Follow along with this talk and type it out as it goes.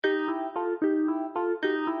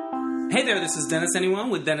Hey there, this is Dennis Anyone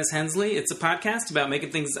with Dennis Hensley. It's a podcast about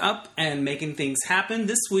making things up and making things happen.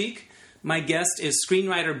 This week, my guest is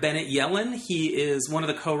screenwriter Bennett Yellen. He is one of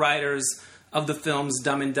the co-writers of the films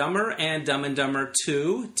Dumb and Dumber and Dumb and Dumber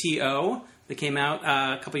 2, T.O., that came out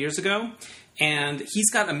a couple years ago. And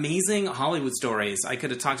he's got amazing Hollywood stories. I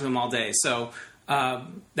could have talked to him all day, so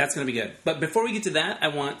that's going to be good. But before we get to that, I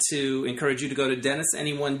want to encourage you to go to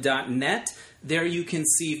DennisAnyone.net. There you can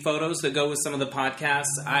see photos that go with some of the podcasts.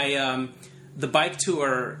 The bike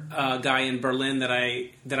tour guy in Berlin that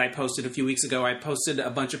I posted a few weeks ago, I posted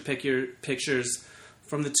a bunch of pictures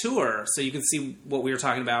from the tour, so you can see what we were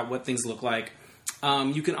talking about, what things look like.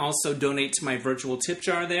 You can also donate to my virtual tip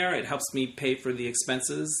jar there. It helps me pay for the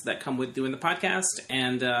expenses that come with doing the podcast,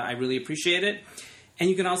 and I really appreciate it.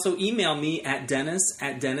 And you can also email me at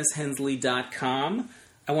dennis@dennishensley.com.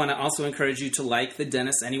 I want to also encourage you to like the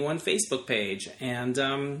Dennis Anyone Facebook page. And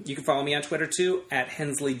you can follow me on Twitter, too, at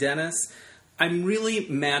HensleyDennis. I'm really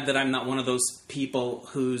mad that I'm not one of those people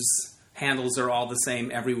whose handles are all the same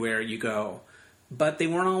everywhere you go. But they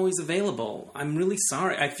weren't always available. I'm really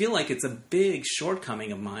sorry. I feel like it's a big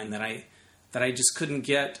shortcoming of mine that I just couldn't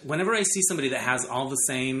get. Whenever I see somebody that has all the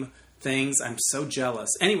same things, I'm so jealous.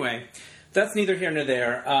 Anyway, that's neither here nor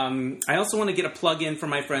there. I also want to get a plug in for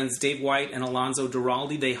my friends Dave White and Alonzo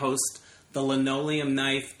Duraldi. They host the Linoleum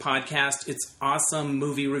Knife podcast. It's awesome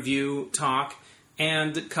movie review talk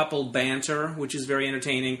and couple banter, which is very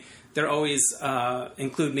entertaining. They're always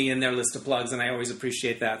include me in their list of plugs, and I always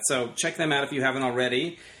appreciate that. So check them out if you haven't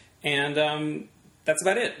already. And that's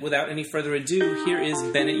about it. Without any further ado, here is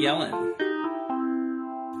Bennett Yellen.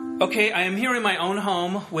 Okay, I am here in my own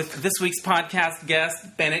home with this week's podcast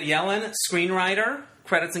guest, Bennett Yellen, screenwriter.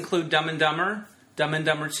 Credits include Dumb and Dumber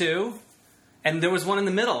 2, and there was one in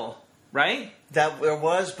the middle, right? That there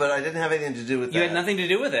was, but I didn't have anything to do with that. You had nothing to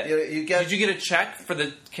do with it. Did you get a check for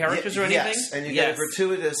the characters or anything? Yes, and you get a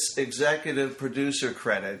gratuitous executive producer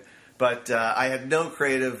credit, but I had no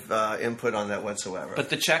creative input on that whatsoever. But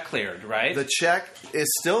the check cleared, right? The check is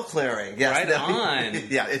still clearing. Yes, right on.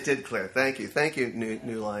 Yeah, it did clear. Thank you,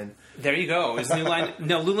 New Line. There you go. Is New Line?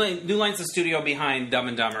 No, New Line's the studio behind Dumb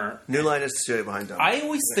and Dumber. New Line is the studio behind Dumb. I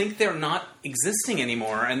always think they're not existing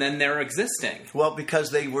anymore, and then they're existing. Well,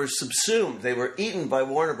 because they were subsumed, they were eaten by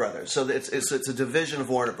Warner Brothers. So it's a division of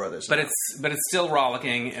Warner Brothers. But it's still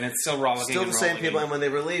rollicking, and it's still rollicking. Still the same people, and when they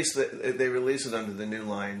release they release it under the New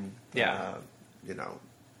Line,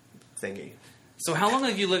 thingy. So how long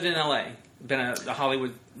have you lived in L.A.? Been a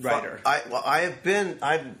Hollywood writer?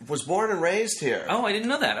 I was born and raised here. Oh, I didn't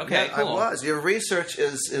know that. Okay, yeah, cool. I was. Your research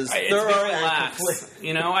is thorough and complete.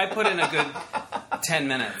 You know, I put in a good 10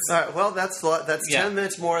 minutes. All right, well, that's 10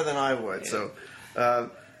 minutes more than I would. Yeah. So, I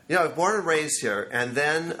was born and raised here, and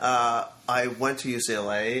then I went to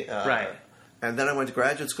UCLA. Right. And then I went to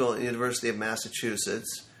graduate school at the University of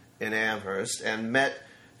Massachusetts in Amherst, and met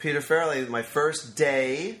Peter Farrelly my first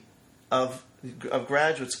day of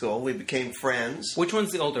graduate school. We became friends. Which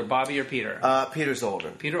one's the older, Bobby or Peter? Peter's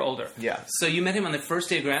older. Peter older. Yeah. So you met him on the first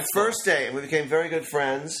day of grad school? First day, and we became very good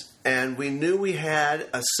friends, and we knew we had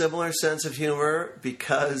a similar sense of humor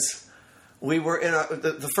because we were in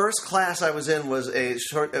the first class I was in was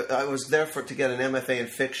I was there to get an MFA in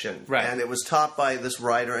fiction. Right. And it was taught by this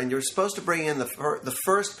writer, and you're supposed to bring in the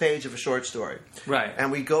first page of a short story. Right.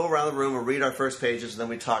 And we go around the room and read our first pages, and then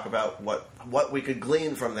we talk about what we could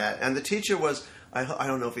glean from that. And the teacher was, I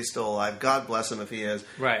don't know if he's still alive. God bless him if he is.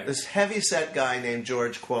 Right. This heavy-set guy named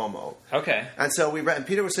George Cuomo. Okay. And so we read, and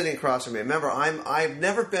Peter was sitting across from me. Remember, I'm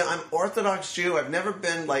Orthodox Jew. I've never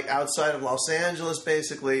been outside of Los Angeles,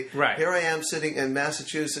 basically. Right. Here I am sitting in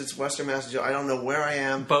Massachusetts, Western Massachusetts. I don't know where I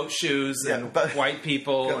am. Boat shoes and white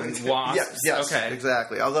people and wasps. Yes, okay.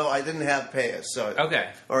 Exactly. Although I didn't have payas,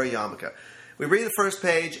 or a yarmulke. We read the first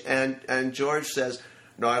page, and George says,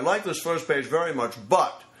 "No, I like this first page very much,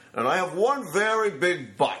 but." And I have one very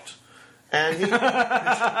big butt. And he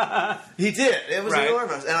did. It was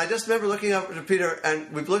enormous. And I just remember looking up to Peter,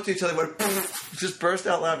 and we looked at each other and went, just burst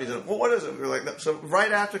out laughing. He said, well, what is it? We were like, so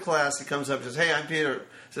right after class, he comes up and says, hey, I'm Peter.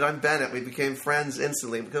 I said, I'm Bennett. We became friends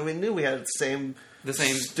instantly because we knew we had the same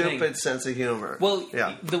stupid thing. Sense of humor. Well,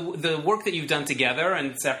 yeah. The work that you've done together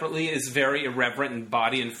and separately is very irreverent and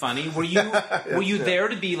bawdy and funny. Were you there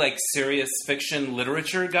to be like serious fiction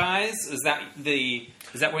literature guys? Is that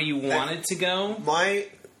where you wanted to go? My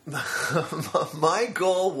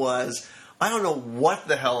goal was, I don't know what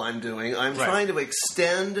the hell I'm doing. I'm trying to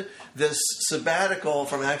extend this sabbatical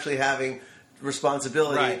from actually having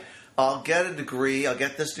responsibility. Right. I'll get a degree. I'll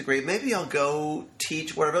get this degree. Maybe I'll go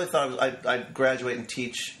teach. What I really thought was I'd graduate and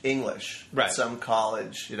teach English at some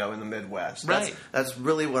college, in the Midwest. Right. That's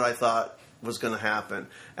really what I thought was going to happen,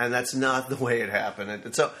 and that's not the way it happened.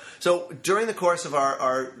 And so during the course of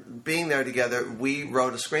our being there together, we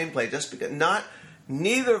wrote a screenplay just because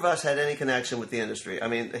neither of us had any connection with the industry. I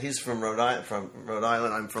mean, he's from Rhode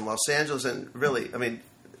Island. I'm from Los Angeles, and really, I mean,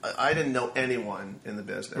 I didn't know anyone in the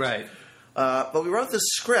business. Right. But we wrote this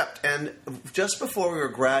script, and just before we were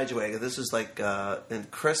graduating, this is like in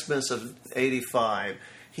Christmas of '85,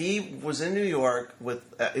 he was in New York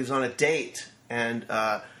he was on a date, and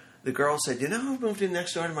the girl said, "You know who moved in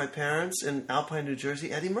next door to my parents in Alpine, New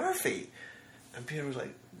Jersey? Eddie Murphy." And Peter was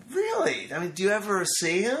like, "Really? I mean, do you ever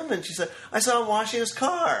see him?" And she said, "I saw him washing his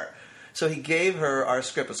car." So he gave her our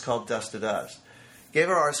script. It's called Dust to Dust. Gave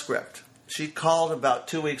her our script. She called about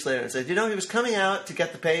 2 weeks later and said, "You know, he was coming out to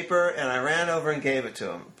get the paper, and I ran over and gave it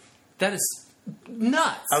to him." That is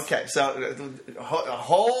nuts. Okay, so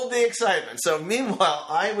hold the excitement. So meanwhile,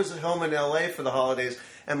 I was at home in L.A. for the holidays,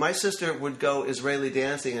 and my sister would go Israeli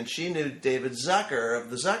dancing, and she knew David Zucker of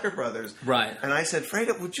the Zucker Brothers. Right. And I said,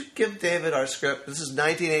 "Freda, would you give David our script?" This is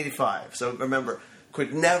 1985, so remember,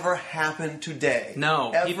 could never happen today.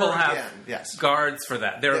 No, ever people have again. guards for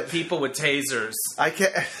that. There are people with tasers. I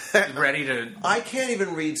can't ready to. I can't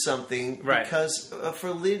even read something because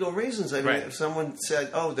for legal reasons. I mean, if someone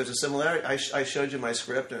said, "Oh, there's a similarity," I showed you my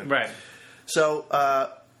script, and so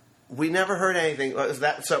we never heard anything.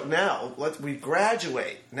 So now we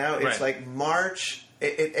graduate. Now it's like March,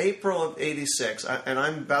 April of '86, and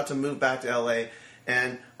I'm about to move back to LA.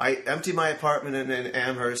 And I empty my apartment in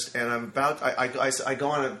Amherst, and I go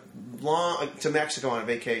on to Mexico on a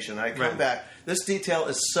vacation. I come back. This detail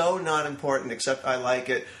is so not important, except I like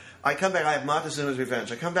it. I come back. I have Montezuma's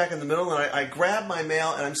Revenge. I come back in the middle, and I grab my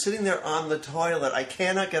mail, and I'm sitting there on the toilet. I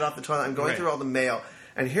cannot get off the toilet. I'm going through all the mail,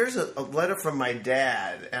 and here's a letter from my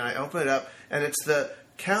dad, and I open it up, and it's the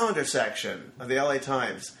calendar section of the LA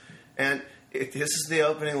Times, and this is the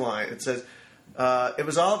opening line. It says, it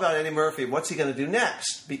was all about Eddie Murphy. What's he going to do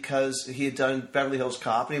next? Because he had done Beverly Hills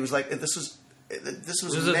Cop, and he was like, this was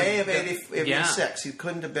May of '86. He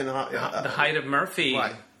couldn't have been the height of Murphy.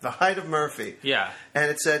 Right, the height of Murphy. Yeah. And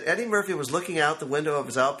it said Eddie Murphy was looking out the window of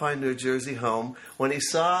his Alpine, New Jersey home when he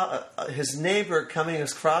saw his neighbor coming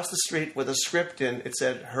across the street with a script in. It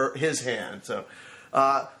said his hand. So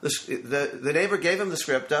the neighbor gave him the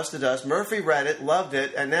script, Dust to Dust. Murphy read it, loved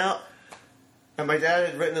it, and now. And my dad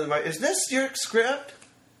had written in the mic, "Is this your script?"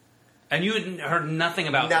 And you had heard nothing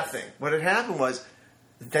about nothing. This. What had happened was,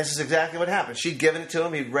 this is exactly what happened. She'd given it to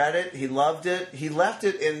him. He'd read it. He loved it. He left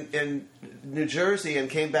it in New Jersey and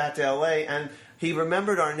came back to L.A. And he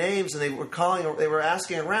remembered our names, and they were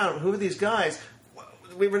asking around, "Who are these guys?"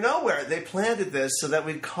 We were nowhere. They planted this so that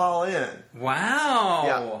we'd call in. Wow.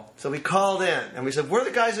 Yeah. So we called in, and we said, "We're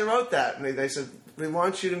the guys that wrote that." And they said, "We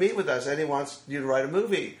want you to meet with us. Eddie wants you to write a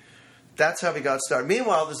movie." That's how we got started.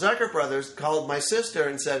 Meanwhile, the Zucker brothers called my sister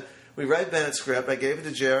and said, "We read Bennett's script. I gave it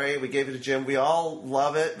to Jerry. We gave it to Jim. We all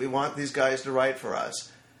love it. We want these guys to write for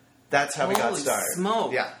us." That's how we got started. Holy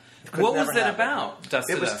smoke. Yeah. What was it about?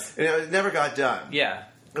 It never got done. Yeah.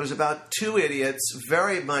 It was about two idiots,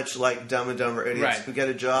 very much like Dumb and Dumber idiots, who get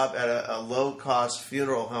a job at a low-cost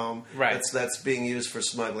funeral home that's being used for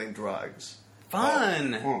smuggling drugs.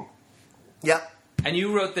 Fun. Yeah. And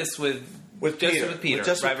you wrote this with Peter.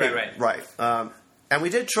 Right. And we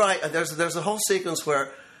did try. There's a whole sequence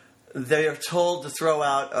where they are told to throw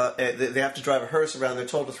out. They have to drive a hearse around. They're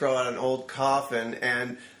told to throw out an old coffin,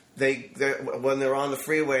 and when they're on the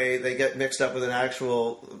freeway, they get mixed up with an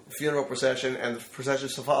actual funeral procession, and the procession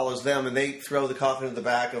follows them, and they throw the coffin in the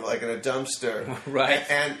back of in a dumpster. Right.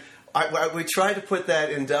 And we tried to put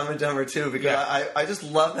that in Dumb and Dumber too because I just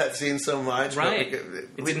love that scene so much. Right.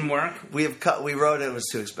 It didn't work. We wrote it. It was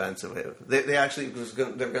too expensive. They actually they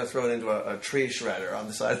were going to throw it into a tree shredder on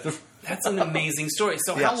the side of the. That's an amazing story.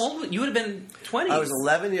 So how old? You would have been 20. I was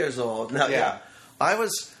 11 years old. No, I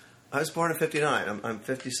was born in '59. I'm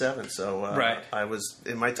 57. So I was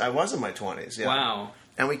in my 20s. Yeah. Wow.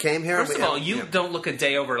 And we came here. First of all, you don't look a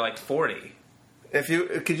day over 40.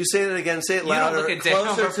 Could you say that again? Say it louder. You don't look a day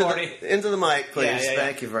over 40. Into the mic, please. Yeah.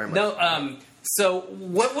 Thank you very much. No. So,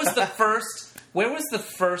 what was the first? Where was the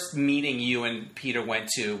first meeting you and Peter went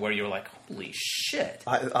to where you were like, "Holy shit"?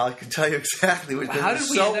 I can tell you exactly. How did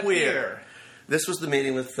we end up here? This was the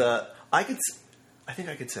meeting with. I think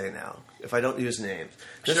I could say now if I don't use names.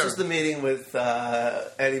 This was the meeting with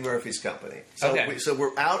Eddie Murphy's company. So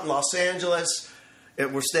we're out in Los Angeles.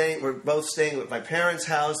 We're both staying at my parents'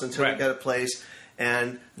 house until we get a place.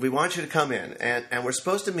 And we want you to come in, and we're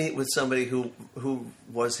supposed to meet with somebody who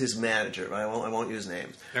was his manager. I won't use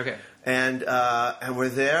names. Okay. And we're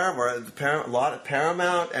there. We're at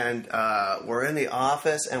Paramount, and we're in the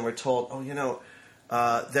office, and we're told,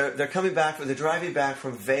 they're coming back. They're driving back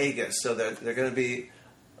from Vegas, so they're going to be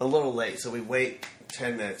a little late. So we wait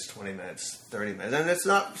 10 minutes, 20 minutes, 30 minutes, and it's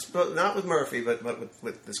not with Murphy, but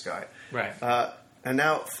with this guy. Right. And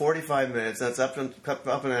now 45 minutes. That's up an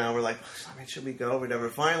hour. We're like, should we go? Whatever.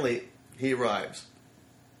 Finally, he arrives.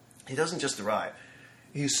 He doesn't just arrive.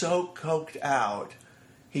 He's so coked out,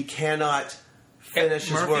 he cannot finish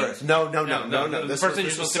his words. No. The person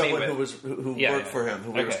you're supposed to meet with. Who worked for him,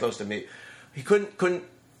 who we were supposed to meet. He couldn't.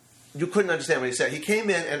 You couldn't understand what he said. He came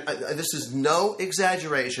in, and this is no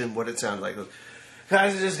exaggeration. What it sounded like.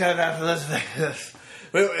 Guys, I just got back from this thing.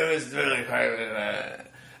 It was really quite.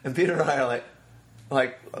 And Peter and I are like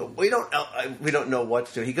we don't know what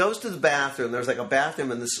to do. He goes to the bathroom. There's like a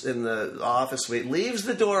bathroom in the office suite. Leaves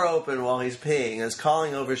the door open while he's peeing and is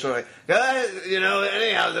calling over his shoulder. Like, guys,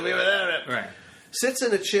 anyhow, we were there. Right. Sits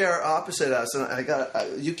in a chair opposite us,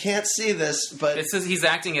 and you can't see this, but it says he's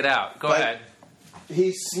acting it out. Go ahead.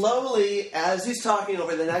 He slowly, as he's talking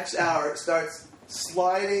over the next hour, starts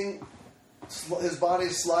sliding. His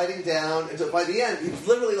body's sliding down. Until by the end, he's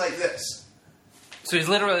literally like this. So he's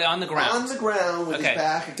literally on the ground. On the ground with his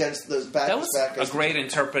back against the back. That was a great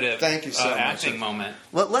interpretive Thank you so much. acting moment.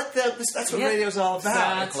 Well, that's what radio's all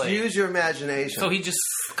about. Exactly. Use your imagination. So he just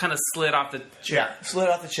kind of slid off the chair. Yeah, slid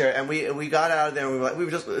off the chair, and we got out of there. And we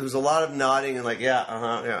were just. It was a lot of nodding and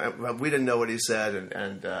yeah. We didn't know what he said,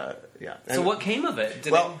 and yeah. And, so what came of it?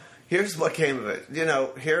 Here's what came of it.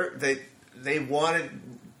 Here they wanted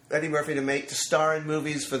Eddie Murphy to star in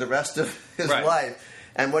movies for the rest of his life.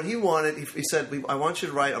 And what he wanted, he said, I want you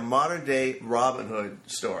to write a modern-day Robin Hood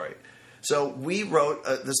story. So we wrote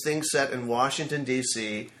this thing set in Washington,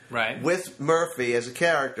 D.C., with Murphy as a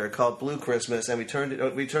character called Blue Christmas, and we turned it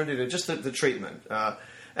into just the treatment.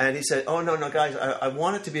 And he said, oh, no, guys, I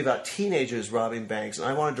want it to be about teenagers robbing banks, and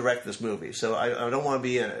I want to direct this movie, so I don't want to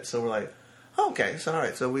be in it. So we're like, okay, so all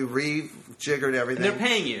right. So we rejiggered everything. And they're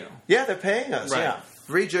paying you. Yeah, they're paying us, yeah.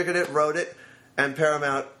 Rejiggered it, wrote it. And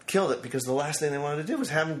Paramount killed it because the last thing they wanted to do was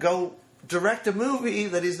have him go direct a movie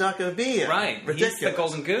that he's not going to be in. Right. Ridiculous. He's the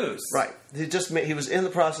Golden Goose. Right. He was in the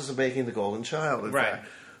process of making The Golden Child. Right.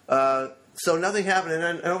 So nothing happened.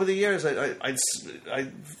 And over the years,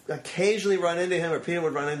 I'd occasionally run into him, or Peter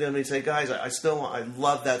would run into him, and he'd say, guys, I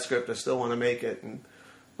love that script. I still want to make it. And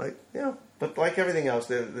but like everything else,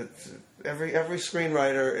 every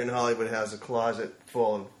screenwriter in Hollywood has a closet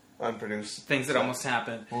full of unproduced things that almost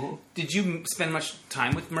happened. Mm-hmm. Did you spend much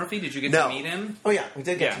time with Murphy? Did you get to meet him? Oh yeah, we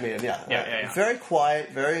did get to meet him. Yeah. Very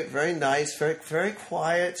quiet, very very nice, very very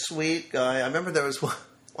quiet, sweet guy. I remember there was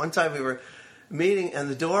one time we were meeting and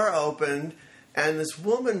the door opened and this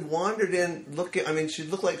woman wandered in looking. I mean, she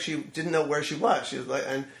looked like she didn't know where she was. She was like,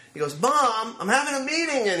 and he goes, "Mom, I'm having a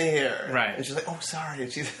meeting in here." Right. And she's like, "Oh, sorry."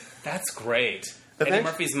 And that's great. Eddie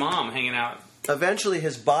Murphy's mom hanging out. Eventually,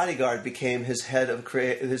 his bodyguard became his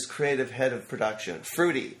his creative head of production,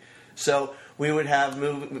 Fruity. So we would have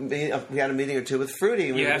we had a meeting or two with Fruity.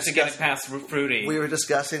 You have to get it past Fruity. We were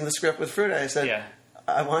discussing the script with Fruity. I said,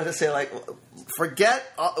 I wanted to say,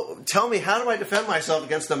 tell me, how do I defend myself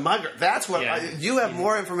against the mugger? That's what you have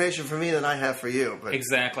more information for me than I have for you. But,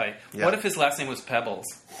 exactly. Yeah. What if his last name was Pebbles?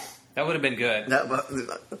 That would have been good.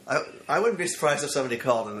 I wouldn't be surprised if somebody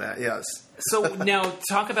called him that, yes. So now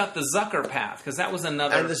talk about the Zucker Path, because that was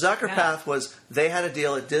another. And the Zucker Path was, they had a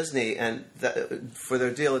deal at Disney, and for their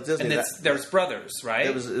deal at Disney. And there's brothers, right?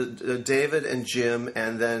 It was David and Jim,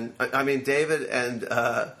 and then, David and,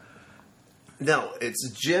 no, it's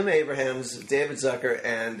Jim Abrahams, David Zucker,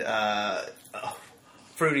 and,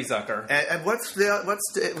 Fruity Zucker. And what's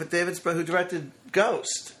David's brother who directed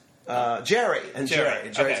Ghost? Jerry.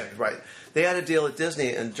 Okay. Right. They had a deal at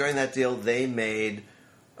Disney, and during that deal, they made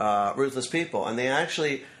Ruthless People, and they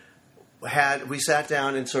actually we sat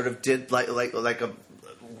down and sort of did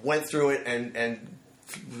went through it and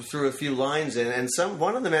threw a few lines in, and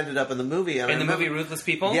one of them ended up in the movie. And movie Ruthless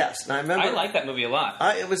People? Yes, and I remember. I like that movie a lot.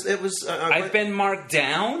 It was. I've been marked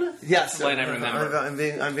down. Yes, that's the line I remember.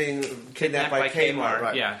 I'm being kidnapped by Kmart.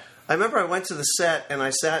 Right. Yeah. I remember I went to the set and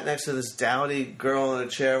I sat next to this dowdy girl in a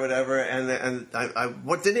chair, whatever, and I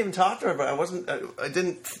didn't even talk to her, but I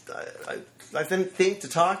didn't think to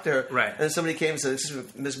talk to her. Right. And then somebody came and said,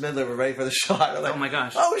 "Miss Midler, we're ready for the shot." I'm like, oh my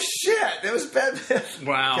gosh! Oh shit! It was bad.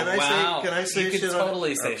 Wow! Can I say you shit? You can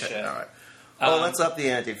totally say okay, shit. All right. Let's up the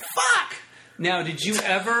ante. Fuck. Now,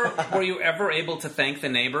 were you ever able to thank the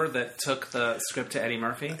neighbor that took the script to Eddie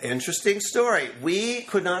Murphy? Interesting story. We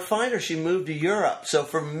could not find her. She moved to Europe. So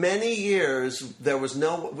for many years, there was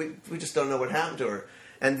we just don't know what happened to her.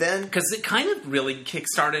 And then because it kind of really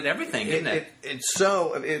kick-started everything, didn't it? It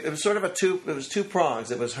was sort of it was two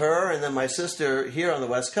prongs. It was her and then my sister here on the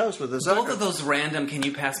West Coast with this. Both of those random "can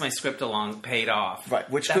you pass my script along" paid off, right?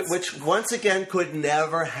 Which once again could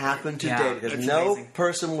never happen today because no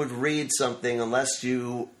person would read something unless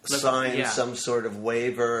you sign some sort of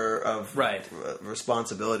waiver of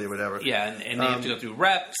responsibility or whatever. Yeah, and they have to go through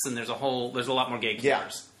reps, and there's a lot more gatekeepers.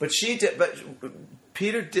 Yeah, but she did. But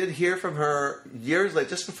Peter did hear from her years later,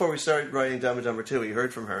 just before we started writing Dumb and Dumber 2. He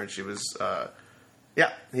heard from her, and she was, he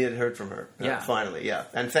had heard from her finally,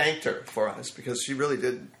 and thanked her for us because she really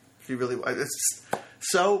did. It's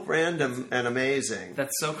so random and amazing.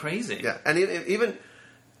 That's so crazy. Yeah, and even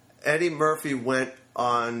Eddie Murphy went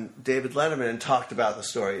on David Letterman and talked about the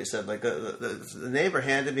story. He said, like, the neighbor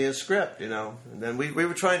handed me a script, and then we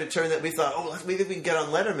were trying to turn that. We thought, maybe we can get on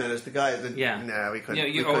Letterman as the guy. No, we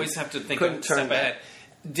couldn't. You always have to think a step ahead.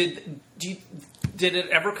 Did it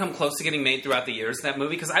ever come close to getting made throughout the years, that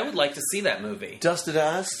movie? Because I would like to see that movie. Dust to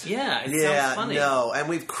Dust? Yeah, it sounds funny. No, and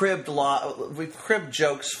we've cribbed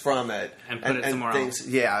jokes from it and put it somewhere else.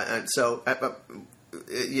 Yeah, and so.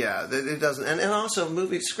 It doesn't, and also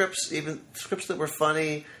movie scripts, even scripts that were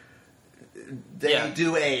funny, they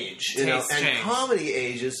do age, and change. Comedy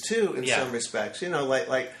ages too in some respects.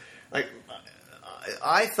 Like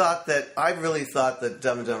I really thought that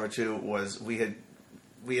Dumb and Dumber 2 was we had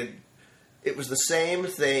it was the same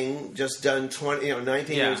thing just done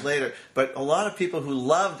 19 years later, but a lot of people who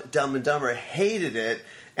loved Dumb and Dumber hated it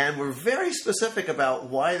and were very specific about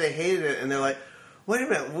why they hated it, and they're like, wait a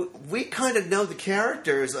minute, we kind of know the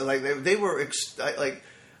characters. Like they were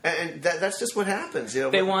and that's just what happens.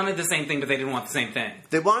 They wanted the same thing, but they didn't want the same thing.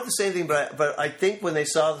 They wanted the same thing, but I think when they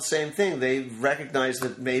saw the same thing, they recognized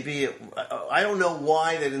that maybe I don't know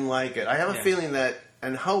why they didn't like it. I have a feeling that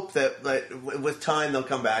and hope that with time they'll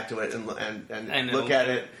come back to it and look at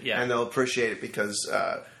it and they'll appreciate it because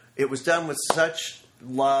it was done with such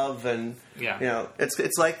love and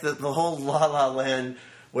it's like the whole La La Land.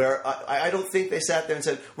 Where I don't think they sat there and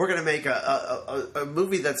said, we're going to make a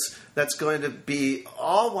movie that's going to be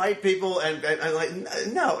all white people and like,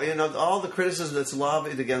 no, all the criticism that's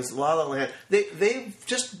lobbied against La La Land, they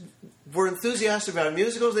just were enthusiastic about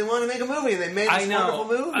musicals. They wanted to make a movie, and they made this wonderful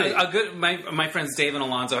movie. My friends Dave and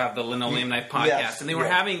Alonzo have the Linoleum Knife podcast, and they were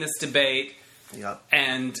having this debate,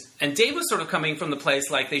 and Dave was sort of coming from the place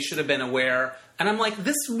like they should have been aware. And I'm like,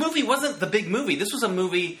 this movie wasn't the big movie. This was a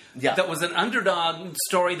movie that was an underdog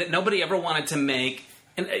story that nobody ever wanted to make.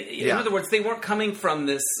 And in other words, they weren't coming from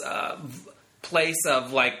this place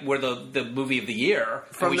of like, we're the movie of the year,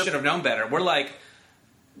 and we should have known better. We're like,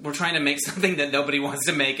 we're trying to make something that nobody wants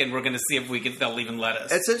to make, and we're going to see if they'll even let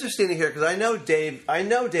us. It's interesting to hear because I know Dave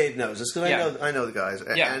knows this because I know the guys,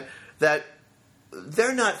 and that.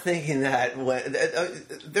 They're not thinking that when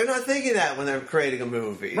they're creating a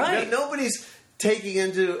movie. Right. Nobody's taking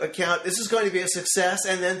into account this is going to be a success,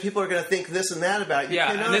 and then people are going to think this and that about it.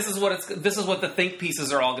 And this is what the think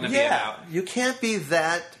pieces are all going to be about. You can't be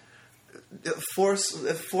that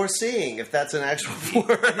foreseeing, if that's an actual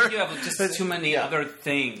word. I think you have just too many other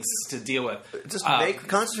things to deal with. Just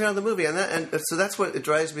concentrate on the movie, and so that's what it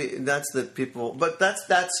drives me. That's the people, but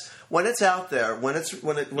that's when it's out there, when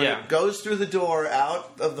it goes through the door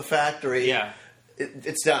out of the factory. Yeah.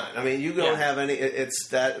 It's done. I mean, you don't have any. It's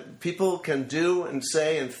that people can do and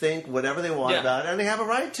say and think whatever they want about it, and they have a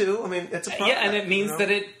right to. I mean, it's a product. Yeah, and it means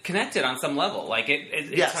that it connected on some level. Like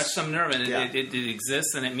it touched some nerve, and it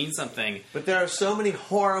exists, and it means something. But there are so many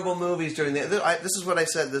horrible movies during this is what I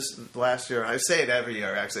said this last year. I say it every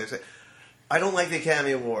year. Actually, I say I don't like the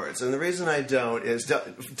Academy Awards, and the reason I don't is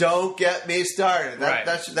don't get me started.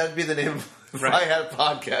 That'd be the name if I had a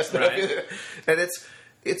podcast. Right. And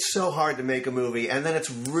it's so hard to make a movie, and then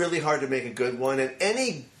it's really hard to make a good one. And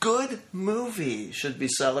any good movie should be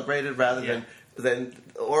celebrated rather than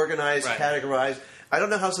organized, categorized. I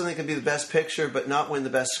don't know how something can be the best picture but not win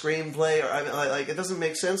the best screenplay. Or it doesn't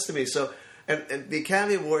make sense to me. So, and the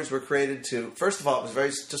Academy Awards were created to. First of all, it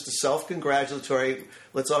was just a self-congratulatory.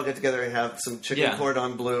 Let's all get together and have some chicken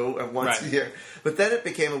cordon bleu once a year. But then it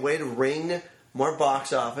became a way to wring more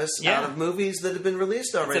box office out of movies that have been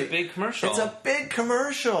released already. It's a big commercial. It's a big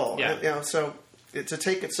commercial. Yeah. So to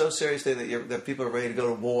take it so seriously that people are ready to go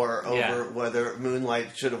to war over whether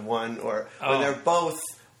Moonlight should have won or when they're both.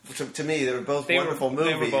 To me, they were both wonderful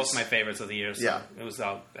movies. They were both my favorites of the year. So it was.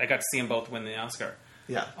 I got to see them both win the Oscar.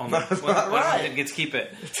 Yeah, one didn't get to keep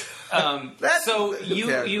it. So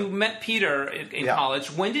you met Peter in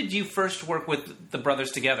college. When did you first work with the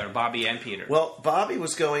brothers together, Bobby and Peter? Well, Bobby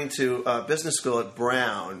was going to business school at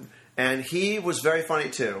Brown, and he was very funny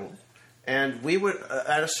too. And we would,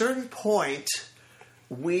 at a certain point,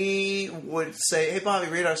 we would say, "Hey, Bobby,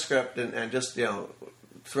 read our script and just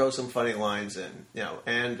throw some funny lines in."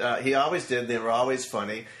 And he always did. They were always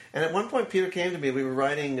funny. And at one point, Peter came to me. We were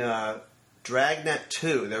writing Dragnet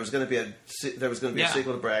 2. There was going to be a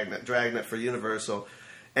sequel to Dragnet for Universal,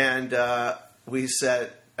 and he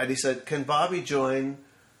said, "Can Bobby join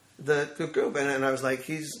the group?" And I was like,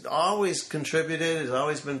 "He's always contributed. He's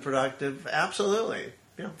always been productive. Absolutely."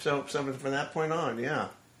 So from that point on, yeah,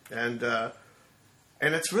 and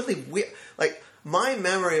it's really weird. Like my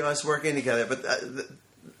memory of us working together, but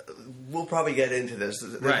we'll probably get into this.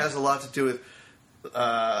 It has a lot to do with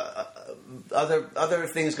other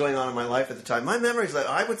things going on in my life at the time. My memory is that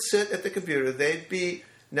I would sit at the computer, they'd be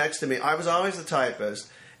next to me. I was always the typist,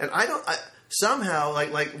 and somehow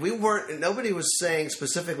like we weren't. Nobody was saying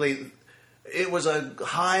specifically. It was a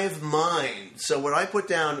hive mind. So what I put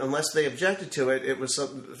down, unless they objected to it, it was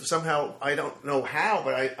somehow, I don't know how,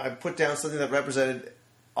 but I put down something that represented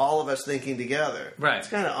all of us thinking together. Right. It's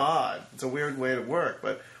kind of odd. It's a weird way to work.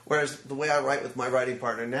 But whereas the way I write with my writing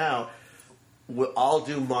partner now, I'll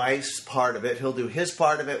do my part of it. He'll do his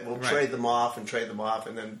part of it. We'll trade them off, and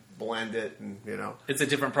then blend it. And it's a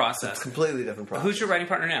different process. It's a completely different process. Who's your writing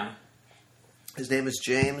partner now? His name is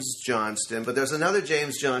James Johnston, but there's another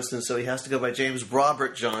James Johnston, so he has to go by James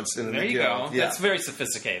Robert Johnston. There you go. Yeah. That's very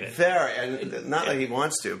sophisticated. Very, and not that he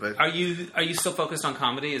wants to, but are you still focused on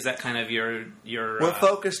comedy? Is that kind of your? We're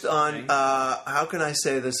focused on how can I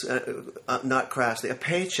say this not crassly, a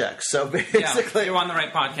paycheck. So basically, you're on the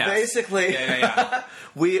right podcast. Basically,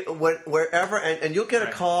 wherever, and you'll get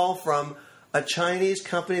a call from a Chinese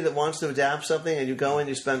company that wants to adapt something, and you go and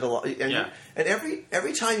you spend a lot. And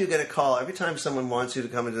every time you get a call, every time someone wants you to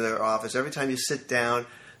come into their office, every time you sit down,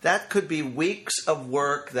 that could be weeks of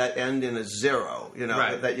work that end in a zero.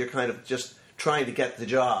 That you're kind of just trying to get the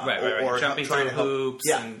job, or jumping trying through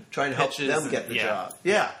hoops, and trying to help them get the job.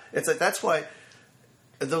 Yeah, it's like that's why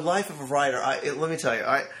the life of a writer. Let me tell you,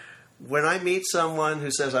 when I meet someone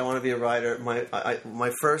who says I want to be a writer,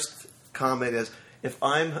 my first comment is, if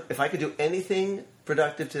I could do anything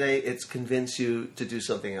productive today, it's convince you to do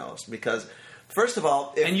something else. Because, first of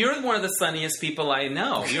all... and you're one of the sunniest people I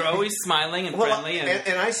know. You're always smiling and friendly.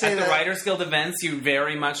 And I say at the Writers Guild events, you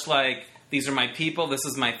very much like, these are my people, this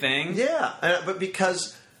is my thing. Yeah, but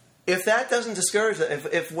because if that doesn't discourage them,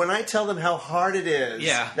 if when I tell them how hard it is,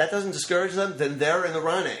 that doesn't discourage them, then they're in the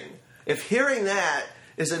running. If hearing that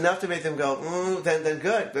is enough to make them go, then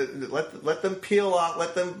good. But let them peel off.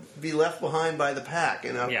 Let them be left behind by the pack.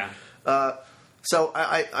 Yeah. So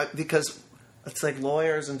I because it's like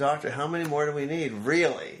lawyers and doctors. How many more do we need?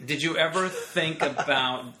 Really? Did you ever think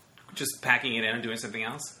about just packing it in and doing something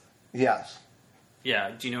else? Yes.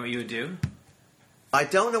 Yeah. Do you know what you would do? I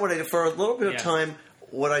don't know what I did. For a little bit of time,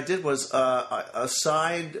 what I did was a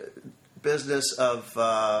side business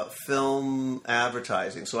of film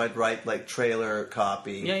advertising. So I'd write like trailer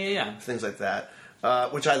copy, things like that,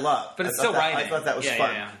 which I love. But it's still writing. I thought that was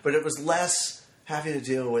fun. But it was less having to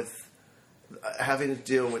deal with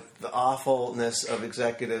the awfulness of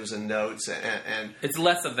executives and notes, and it's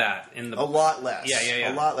less of that in the a lot less.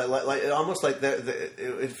 Yeah. A lot less. Like almost like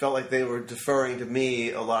it felt like they were deferring to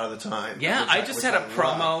me a lot of the time. Yeah, I just had a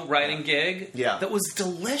promo writing gig. Yeah. That was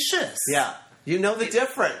delicious. Yeah. You know the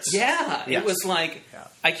difference. Yeah. Yes. It was like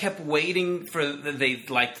I kept waiting for they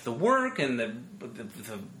liked the work and the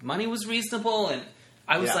money was reasonable, and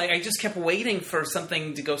I was like, I just kept waiting for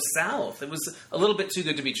something to go south. It was a little bit too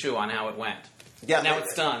good to be true on how it went. Yeah. Now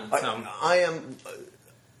it's done.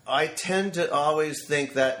 I tend to always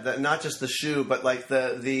think that not just the shoe, but like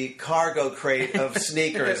the cargo crate of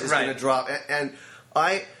sneakers is going to drop. And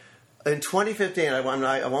in 2015,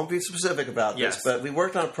 I won't be specific about this, but we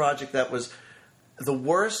worked on a project that was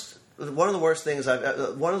one of the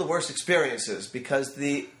worst experiences, because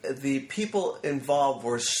the people involved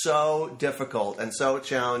were so difficult and so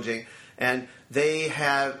challenging, and they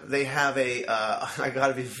have a I got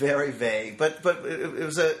to be very vague, but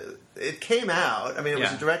it came out. I mean, it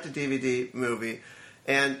was a direct-to-DVD movie,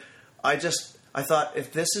 and I thought,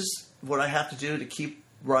 if this is what I have to do to keep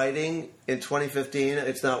writing in 2015,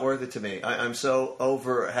 it's not worth it to me. I'm so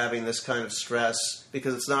over having this kind of stress,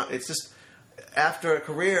 because it's just after a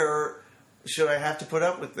career, should I have to put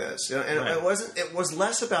up with this? And it was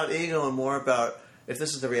less about ego and more about, if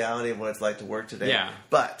this is the reality of what it's like to work today. Yeah.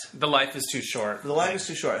 But the life is too short. The life is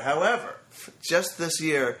too short. However, just this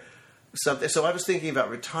year, so I was thinking about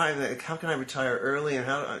retiring. How can I retire early? And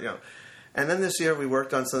and then this year we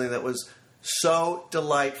worked on something that was so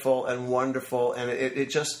delightful and wonderful, and it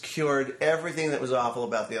just cured everything that was awful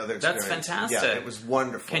about the other experience. That's fantastic. Yeah, it was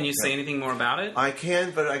wonderful. Can you say anything more about it? I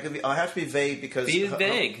can, but I have to be vague because... Be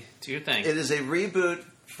vague. Do your thing. It is a reboot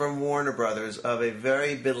from Warner Brothers of a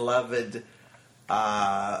very beloved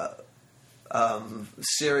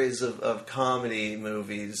series of comedy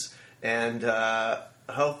movies, and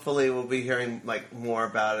hopefully we'll be hearing more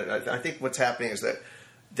about it. I think what's happening is that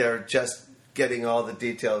they're just getting all the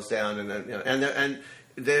details down, and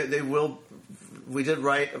they will. We did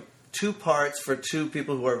write 2 parts for 2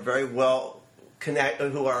 people who are very well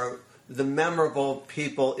connected, who are the memorable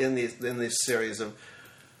people in these series of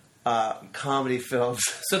comedy films.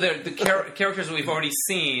 So they're the characters that we've already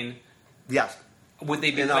seen. Yes. Would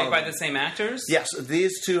they be played by the same actors? Yes,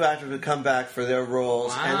 these 2 actors would come back for their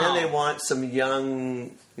roles, wow. and then they want some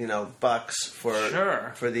young, bucks for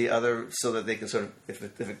the other, so that they can sort of, if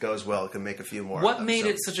it goes well, it can make a few more. What made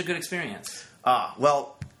it such a good experience?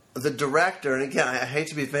 Well, the director, and again, I hate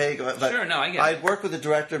to be vague, but sure, no, I get it. I'd worked with the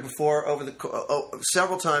director before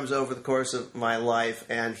several times over the course of my life,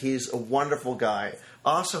 and he's a wonderful guy.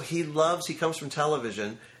 Also, he comes from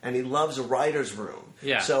television, and he loves a writer's room.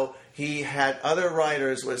 Yeah. So he had other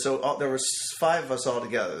writers, so there were 5 of us all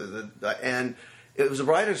together, and it was a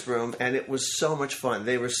writer's room, and it was so much fun.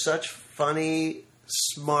 They were such funny,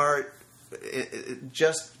 smart,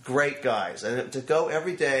 just great guys. And to go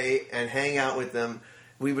every day and hang out with them,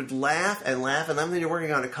 we would laugh, and then you're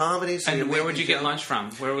working on a comedy. So and where would you get lunch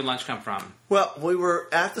from? Where would lunch come from? Well, we were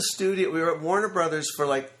at the studio. We were at Warner Brothers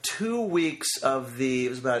for 2 weeks it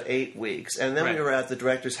was about 8 weeks. And then we were at the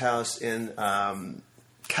director's house in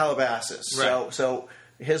Calabasas. Right. So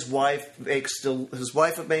his wife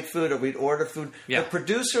would make food, or we'd order food. Yeah. The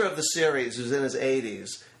producer of the series, who's in his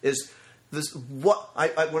 80s, is this. When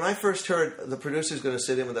I first heard the producer's going to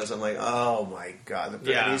sit in with us, I'm like, oh my God,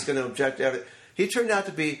 he's going to object to everything. He turned out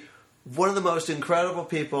to be one of the most incredible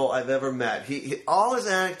people I've ever met. All his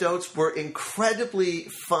anecdotes were incredibly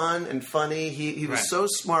fun and funny. He was so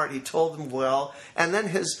smart. He told them well, and then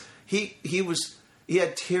he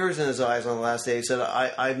had tears in his eyes on the last day. He said,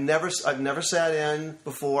 I've never sat in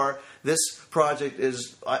before. This project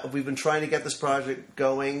we've been trying to get this project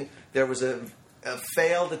going. There was a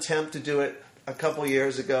failed attempt to do it a couple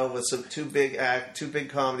years ago with some two big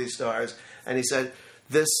comedy stars, and he said,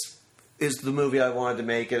 this is the movie I wanted to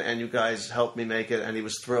make it, and you guys helped me make it, and he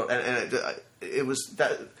was thrilled. And it was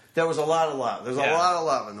that there was a lot of love. There's a lot of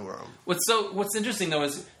love in the room. What's interesting though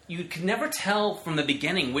is you can never tell from the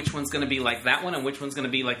beginning which one's going to be like that one and which one's going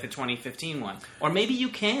to be like the 2015 one, or maybe you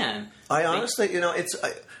can. I honestly,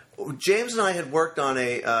 James and I had worked on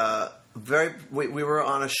we were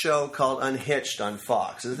on a show called Unhitched on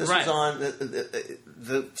Fox. This was on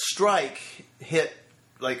the strike hit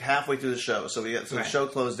halfway through the show, so the show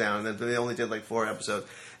closed down, and they only did 4 episodes.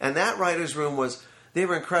 And that writer's room they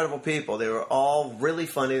were incredible people. They were all really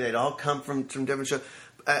funny. They'd all come from different shows,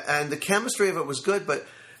 and the chemistry of it was good. But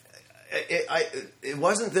it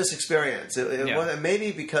wasn't this experience. It wasn't,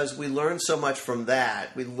 maybe because we learned so much from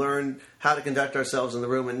that. We learned how to conduct ourselves in the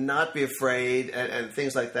room and not be afraid and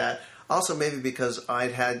things like that. Also, maybe because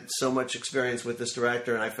I'd had so much experience with this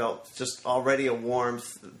director, and I felt just already a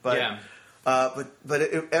warmth. But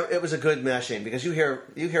it was a good meshing, because you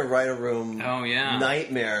hear writer room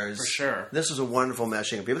nightmares. For sure. This was a wonderful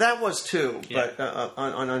meshing of people. That was too, but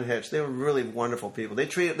on Unhitched, they were really wonderful people.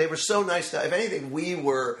 They were so nice. If anything, we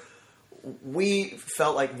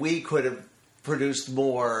felt like we could have produced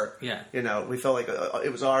more. Yeah. We felt like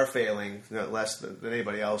it was our failing, less than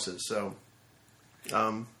anybody else's. So,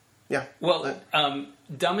 yeah. Well,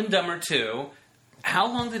 Dumb and Dumber 2. How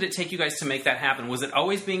long did it take you guys to make that happen? Was it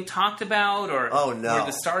always being talked about, or were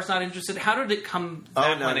the stars not interested? How did it come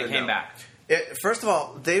back when it came back? First of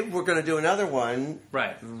all, they were going to do another one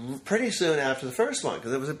pretty soon after the first one,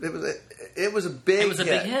 because it was a big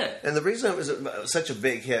hit. And the reason it was such a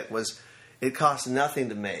big hit was it cost nothing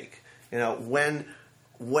to make. When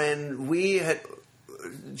we had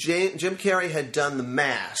Jim Carrey had done The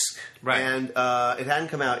Mask, and it hadn't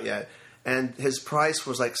come out yet. And his price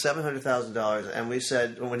was $700,000. And we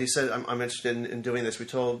said, when he said, I'm interested in doing this, we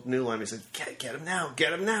told New Line, we said, get him now.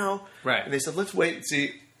 Right. And they said, let's wait and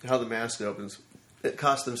see how The Mask opens. It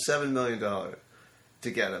cost them $7 million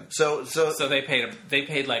to get him. So they paid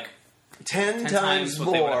 10 times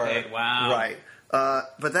more. They would have paid. Wow. Right.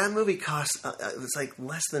 But that movie cost it's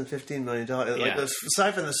less than $15 million.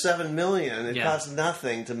 Aside from the $7 million, it cost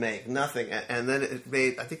nothing to make, nothing. And then it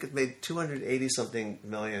made 280 something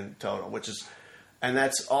million total, and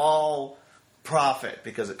that's all profit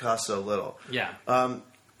because it cost so little. Yeah.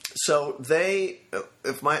 So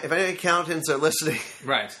if any accountants are listening,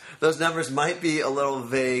 right, those numbers might be a little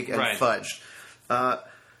vague and fudged.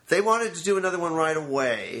 They wanted to do another one right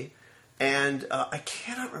away, and I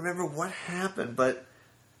cannot remember what happened, but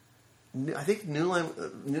I think New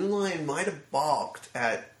Line might have balked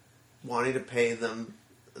at wanting to pay them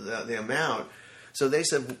the amount. So they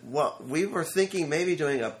said, well, we were thinking maybe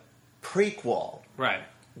doing a prequel, right,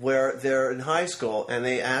 where they're in high school, and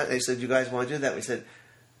they said, you guys want to do that? We said,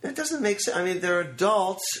 it doesn't make sense. I mean, they're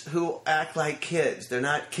adults who act like kids. They're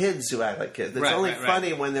not kids who act like kids. It's only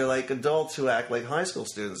funny when they're like adults who act like high school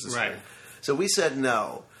students. Right. So we said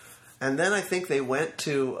no. And then I think they went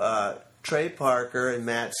to Trey Parker and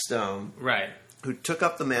Matt Stone, right, who took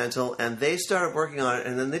up the mantle, and they started working on it,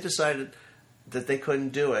 and then they decided that they couldn't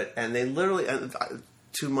do it. And they literally,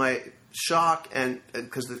 to my shock, and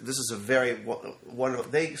because this is a very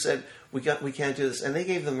wonderful, they said, we can't do this, and they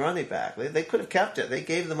gave them money back. They could have kept it. They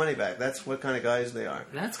gave the money back. That's what kind of guys they are.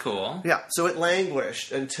 That's cool. Yeah. So it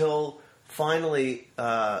languished until finally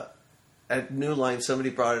at New Line somebody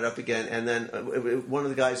brought it up again, and then one of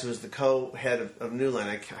the guys who was the co-head of New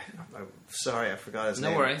Line, I'm sorry, I forgot his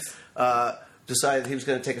name. No worries. Decided he was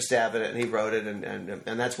going to take a stab at it, and he wrote it,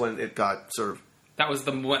 and that's when it got sort of. That was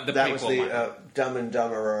the that was the Dumb and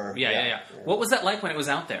Dumberer. Yeah. What was that like when it was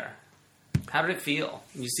out there? How did it feel?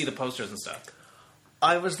 You see the posters and stuff.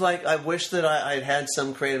 I was like, I wish that I'd had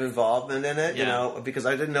some creative involvement in it, because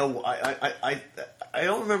I didn't know. I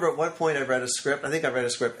don't remember at what point I read a script. I think I read a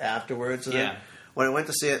script afterwards. And then when I went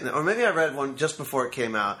to see it, or maybe I read one just before it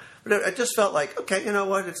came out. But I just felt like, okay, you know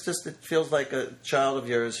what? It feels like a child of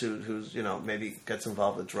yours who's maybe gets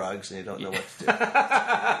involved with drugs and you don't know what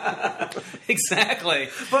to do. Exactly.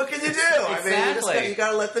 What can you do? Exactly. I mean, you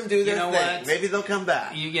got to let them do their thing. What? Maybe they'll come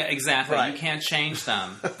back. Exactly. Right. You can't change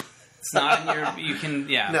them. It's not in your. You can.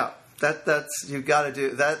 Yeah. No. That's you've got to do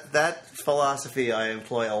that. That philosophy I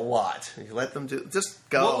employ a lot. You let them do. Just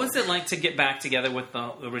go. What was it like to get back together with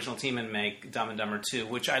the original team and make Dumb and Dumber 2?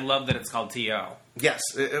 Which I love that it's called T.O. Yes,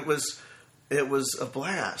 it was. It was a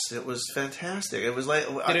blast. It was fantastic. It was like.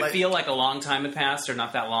 Did it feel like a long time had passed, or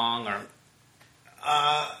not that long, or?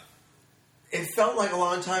 It felt like a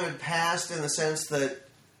long time had passed in the sense that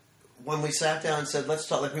when we sat down and said, "Let's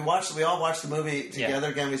talk," like we all watched the movie together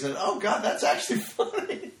again. We said, "Oh God, that's actually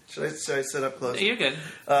funny." Should I sit up close? You're good.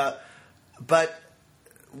 But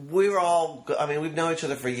we were all. I mean, we've known each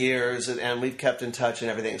other for years, and we've kept in touch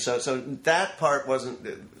and everything. So that part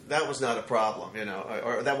wasn't. That was not a problem,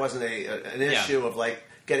 or that wasn't an issue of like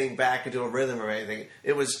getting back into a rhythm or anything.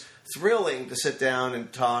 It was thrilling to sit down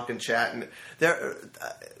and talk and chat, and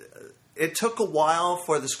it took a while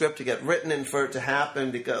for the script to get written and for it to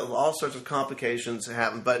happen because all sorts of complications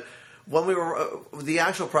happened. But when we were the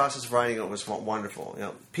actual process of writing it was wonderful.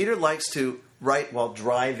 Peter likes to write while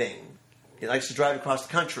driving. He likes to drive across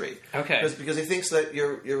the country. Okay, because he thinks that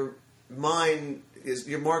your mind is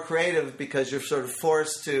you're more creative because you're sort of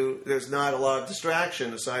forced to. There's not a lot of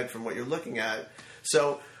distraction aside from what you're looking at.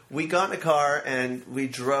 So we got in a car and we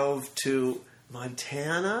drove to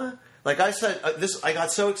Montana. Like I said, I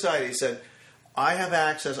got so excited. He said, "I have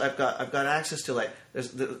access. I've got access to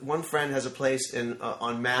one friend has a place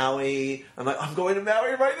on Maui." I'm like, "I'm going to Maui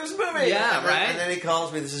to write this movie." Yeah, right. And then he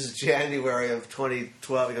calls me. This is January of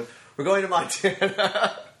 2012. He goes, "We're going to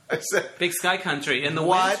Montana." I said, "Big Sky Country in the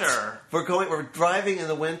winter." We're driving in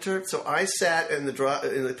the winter. So I sat in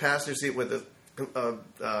the passenger seat with a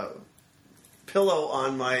pillow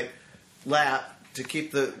on my lap to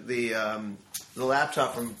keep the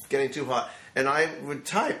laptop from getting too hot, and I would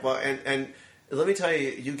type. And let me tell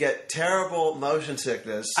you, you get terrible motion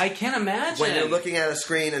sickness. I can imagine when you're looking at a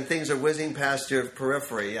screen and things are whizzing past your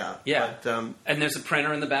periphery. Yeah. But, and there's a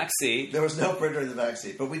printer in the back seat. There was no printer in the back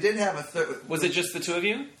seat, but we did have a third. Was it just the two of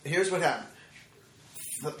you? Here's what happened.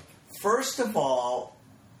 First of all,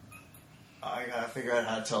 I gotta figure out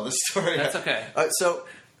how to tell this story. That's okay. So.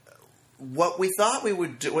 What we thought we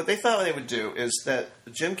would do, what they thought they would do, is that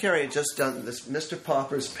Jim Carrey had just done this Mr.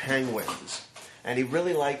 Popper's Penguins, and he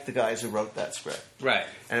really liked the guys who wrote that script. Right.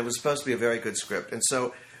 And it was supposed to be a very good script. And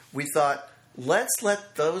so we thought, let's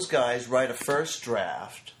let those guys write a first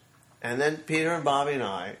draft, and then Peter and Bobby and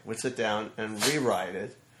I would sit down and rewrite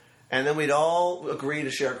it, and then we'd all agree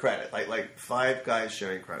to share credit, like 5 guys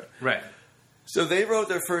sharing credit. Right. So they wrote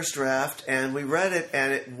their first draft, and we read it,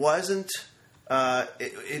 and it wasn't.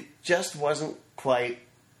 It just wasn't quite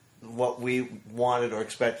what we wanted or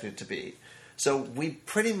expected it to be. So we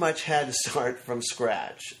pretty much had to start from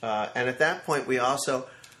scratch. And at that point, we also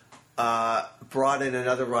brought in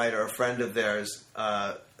another writer, a friend of theirs,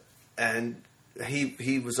 and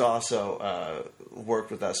he was also worked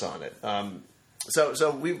with us on it.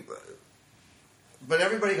 But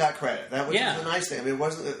everybody got credit. That was the nice thing. I mean, it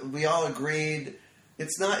wasn't. We all agreed.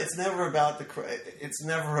 It's never about It's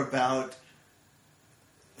never about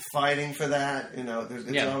fighting for that. You know,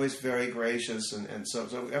 it's always very gracious, and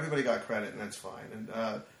so everybody got credit, and that's fine.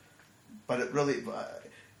 And but it really,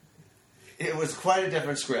 it was quite a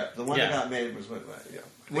different script. The one that got made was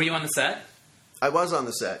Were you on the set? I was on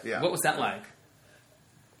the set. Yeah. What was that like?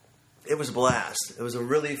 It was a blast. It was a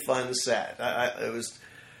really fun set. It was.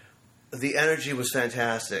 The energy was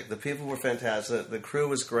fantastic. The people were fantastic. The crew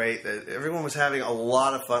was great. Everyone was having a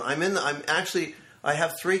lot of fun. I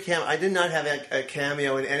have 3 I did not have a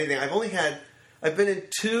cameo in anything. I've been in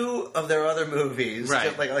 2 of their other movies, right.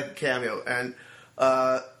 Just like a cameo. And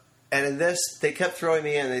in this, they kept throwing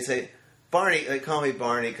me in. They say, Barney, they call me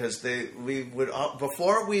Barney because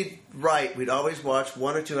before we'd write, we'd always watch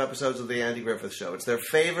 1 or 2 episodes of the Andy Griffith Show. It's their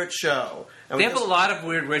favorite show. And they have a lot of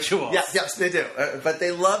weird rituals. Yes, they do. But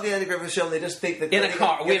they love the Andy Griffith Show. And they just think that in a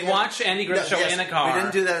car. We'd watch Andy Griffith Show in a car. We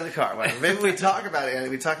didn't do that in the car. Maybe we talk about it.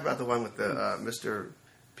 We talk about the one with the Mr.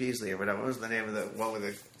 Peasley or whatever. What was the name of the one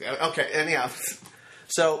with the? Okay, anyhow.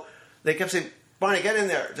 So they kept saying, Barney, get in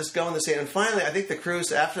there. Just go in the scene. And finally, I think the crew,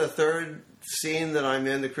 after the 3rd scene that I'm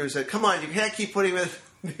in, the crew said, come on, you can't keep putting it.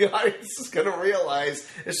 The audience is going to realize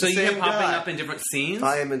it's the same guy. So you're popping up in different scenes?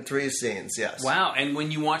 I am in 3 scenes, yes. Wow, and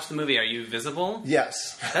when you watch the movie, are you visible?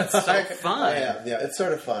 Yes. That's so fun. I am, yeah. It's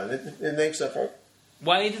sort of fun. It makes up for it.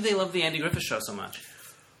 Why did they love the Andy Griffith Show so much?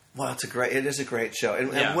 Well, it is a great show.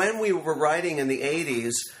 And when we were writing in the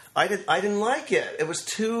 80s, I didn't like it. It was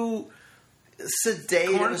too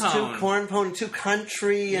sedate. It was too cornpone, too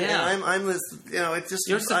country, and I'm this. It's just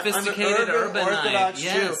you're sophisticated, I'm an urban Orthodox Jew.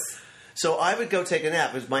 Yes. So I would go take a nap.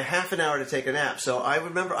 It was my half an hour to take a nap. So I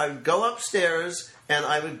remember I would go upstairs and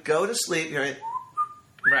I would go to sleep.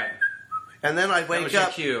 Right. And then I'd wake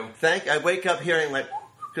up. I'd wake up hearing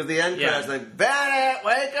because the end credits like Bennett,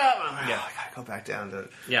 wake up. I'm like, I gotta go back down to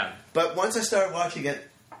it. Yeah. But once I started watching it,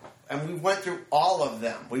 and we went through all of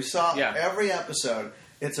them. We saw every episode.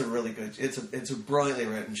 It's a really good. It's a brilliantly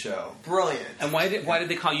written show. Brilliant. And why did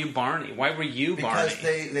they call you Barney? Why were you Barney?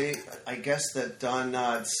 Because they I guess that Don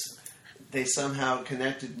Knotts. They somehow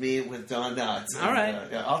connected me with Don Knotts. All right.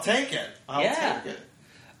 I'll take it. I'll take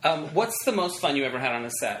it. What's the most fun you ever had on a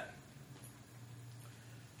set?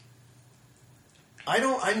 I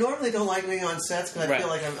normally don't like being on sets because I feel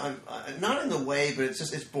like I'm not in the way, but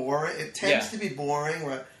it's boring. It tends to be boring.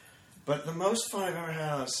 Right? But the most fun I've ever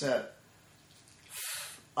had on a set,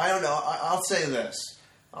 I don't know. I'll say this.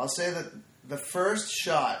 I'll say that the first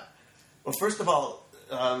shot. Well, first of all,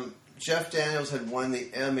 Jeff Daniels had won the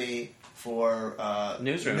Emmy for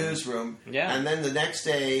Newsroom. Yeah. And then the next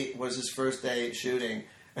day was his first day shooting.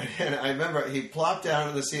 And I remember he plopped down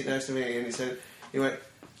in the seat next to me and he went,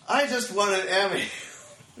 I just won an Emmy.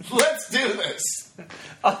 Let's do this.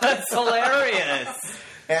 Oh, that's hilarious.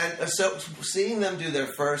 And so seeing them do their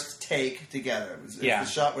first take together, it's the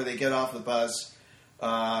shot where they get off the bus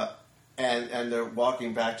and they're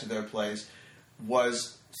walking back to their place,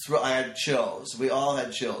 I had chills. We all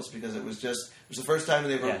had chills because it was the first time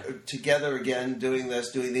they were together again doing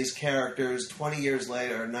these characters 20 years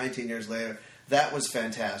later, 19 years later. That was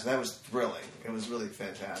fantastic. That was thrilling. It was really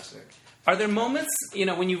fantastic. Are there moments,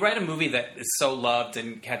 when you write a movie that is so loved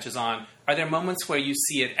and catches on, are there moments where you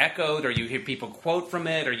see it echoed or you hear people quote from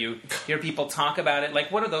it or you hear people talk about it?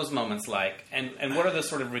 Like, what are those moments like? And what are the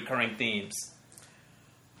sort of recurring themes?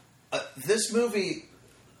 This movie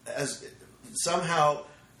has somehow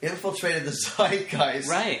infiltrated the zeitgeist.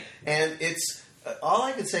 Right. And it's all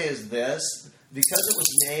I can say is this, because it was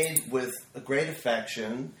made with a great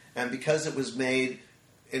affection and because it was made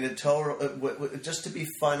in a total just to be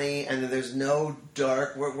funny and there's no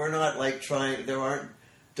dark we're not like trying there aren't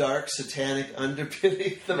dark satanic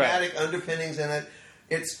thematic underpinnings in it.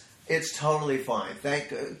 It's totally fine.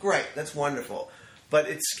 Great, that's wonderful. But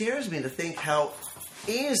it scares me to think how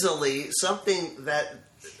easily something that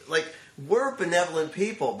we're benevolent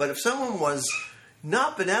people, but if someone was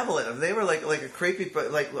not benevolent, if they were like a creepy,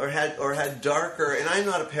 or had darker, and I'm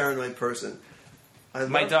not a paranoid person.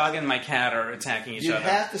 My dog and my cat are attacking each other. You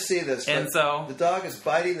have to see this. And so the dog is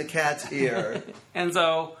biting the cat's ear. And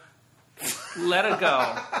so, let it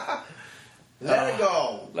go. Let it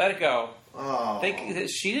go. Let it go. Oh.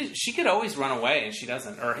 She could always run away, and she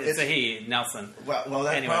doesn't. Or it's a he, Nelson. Well,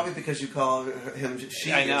 that's probably because you call him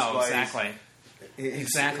she. I know, exactly.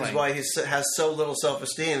 Exactly. That's why he has so little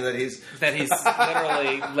self-esteem that he's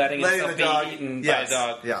literally letting himself be eaten by a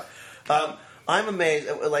dog. Yeah. I'm amazed.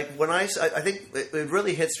 Like when I think it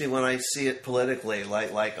really hits me when I see it politically.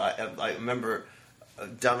 Like I remember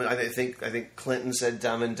Dumb. I think Clinton said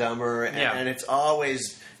Dumb and Dumber, and it's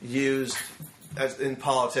always used in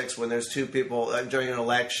politics when there's two people during an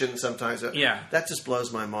election. Sometimes, that just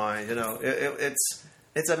blows my mind. You know,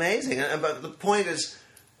 it's amazing. But the point is,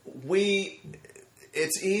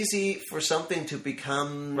 it's easy for something to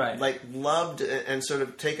become like loved and sort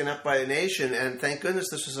of taken up by the nation. And thank goodness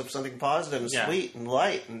this was something positive and sweet and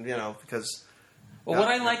light, and because. Well, what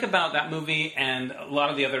I like about that movie and a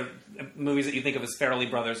lot of the other movies that you think of as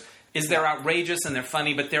Farrelly Brothers is they're outrageous and they're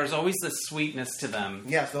funny, but there's always this sweetness to them.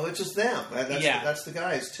 Yeah, so it's just them. That's the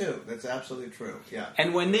guys, too. That's absolutely true, yeah.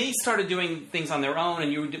 And when they started doing things on their own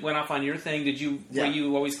and you went off on your thing, were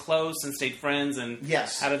you always close and stayed friends? And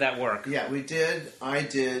yes. How did that work? Yeah, we did. I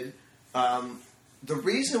did. The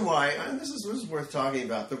reason why, and this is worth talking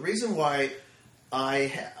about, the reason why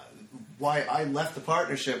I left the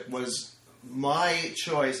partnership was my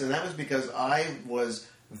choice, and that was because I was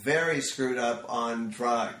very screwed up on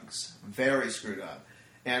drugs. Very screwed up.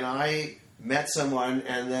 And I met someone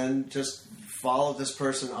and then just followed this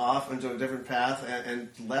person off into a different path and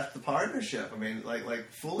left the partnership. I mean,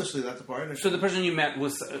 like foolishly left the partnership. So the person you met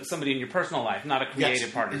was somebody in your personal life, not a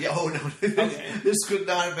creative partnership? Oh, no. Okay. This could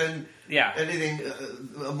not have been anything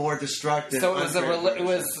more destructive. So it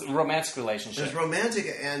was a romantic relationship. It was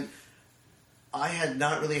romantic, and I had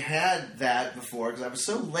not really had that before because I was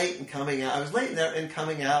so late in coming out. I was late in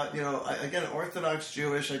coming out. You know, again, Orthodox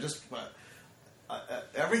Jewish.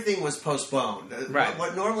 Everything was postponed. Right.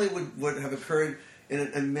 What normally would have occurred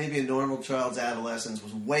in maybe a normal child's adolescence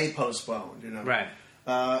was way postponed. You know. Right.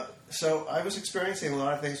 So I was experiencing a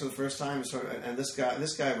lot of things for the first time. And this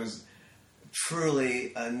guy was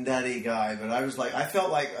truly a nutty guy, but I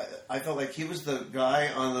felt like he was the guy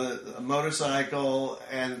on the motorcycle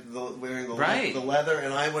and wearing the leather,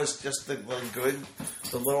 and I was just the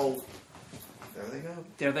little.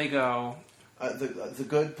 There they go. The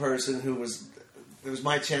good person who was. It was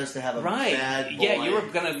my chance to have a bad boy. Yeah, you were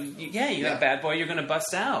gonna. Yeah, you had a bad boy. You're gonna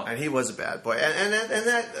bust out. And he was a bad boy, and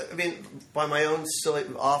that. I mean, by my own silly,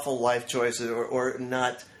 awful life choices, or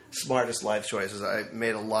not. Smartest life choices. I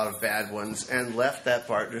made a lot of bad ones and left that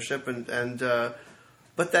partnership,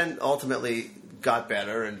 but then ultimately got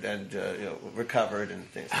better and recovered and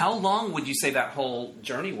things. How long would you say that whole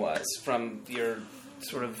journey was from your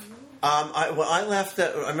sort of? I left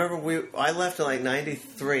that. I remember I left in like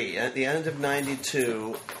 '93. At the end of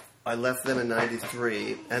 '92, I left them in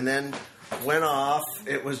 '93, and then went off.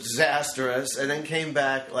 It was disastrous, and then came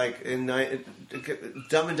back like in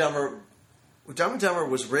Dumb and Dumber. Dumb and Dumber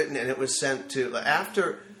was written and it was sent to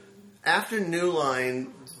after New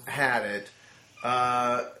Line had it.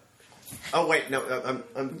 Oh wait, no,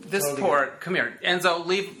 I'm this totally poor. Come here, Enzo.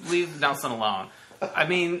 Leave Nelson alone. I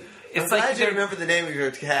mean, it's I'm like glad you remember the name of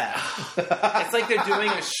your cat. It's like they're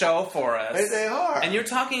doing a show for us. They are, and you're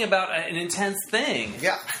talking about an intense thing.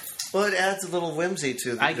 Yeah. Well, it adds a little whimsy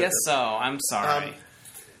to the. I guess so. I'm sorry.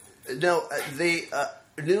 No, the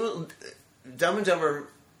new Dumb and Dumber.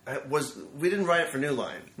 We didn't write it for New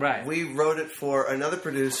Line. Right. We wrote it for another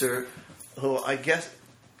producer who I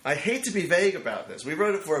hate to be vague about this. We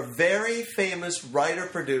wrote it for a very famous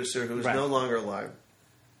writer-producer who's no longer alive.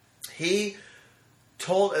 He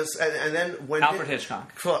told us, and then when... Alfred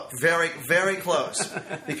Hitchcock. Very, very close.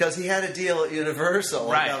 Because he had a deal at Universal.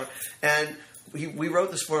 Right. And we wrote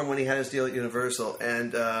this for him when he had his deal at Universal.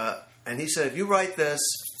 And he said, if you write this...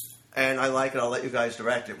 and I like it, I'll let you guys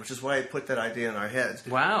direct it, which is why I put that idea in our heads.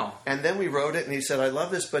 Wow. And then we wrote it, and he said, I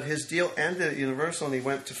love this, but his deal ended at Universal, and he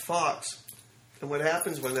went to Fox. And what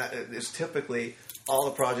happens when that is typically all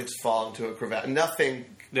the projects fall into a crevasse. Nothing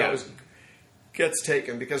gets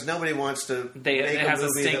taken, because nobody wants to make a movie. It has a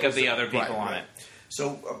stink of the other people on it.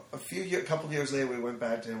 So a couple of years later, we went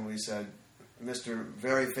back to him, and we said, Mr.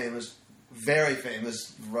 very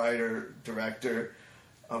famous writer, director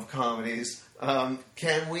of comedies,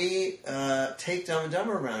 can we take Dumb and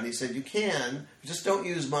Dumber around? He said, you can, just don't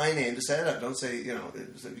use my name to set it up. Don't say,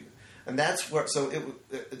 and that's where,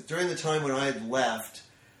 during the time when I had left,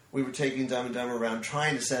 we were taking Dumb and Dumber around,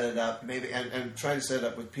 trying to set it up, maybe, and trying to set it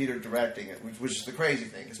up with Peter directing it, which is the crazy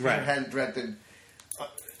thing, because Peter hadn't directed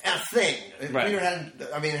a thing. Right. Peter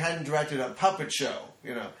hadn't directed a puppet show,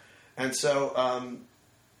 and so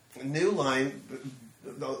New Line,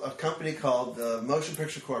 a company called the Motion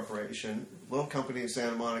Picture Corporation, little company in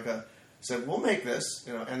Santa Monica, said, we'll make this,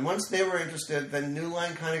 and once they were interested, then New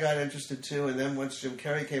Line kind of got interested too, and then once Jim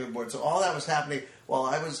Carrey came aboard, so all that was happening while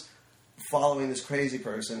I was following this crazy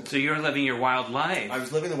person. So you're living your wild life. I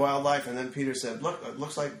was living the wild life, and then Peter said, look, it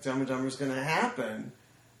looks like Dumb and Dumber is going to happen,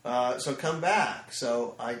 so come back.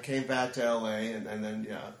 So I came back to L.A., and then,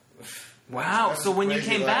 Wow, so when you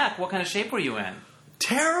came back, what kind of shape were you in?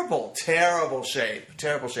 Terrible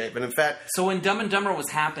shape. And in fact... So when Dumb and Dumber was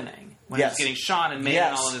happening, when he was getting shot and made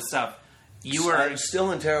and all of this stuff, you were... I was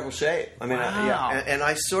still in terrible shape. I mean, and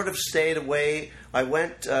I sort of stayed away. I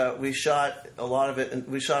went, we shot a lot of it, and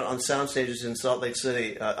we shot on sound stages in Salt Lake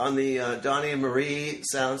City, on the Donnie and Marie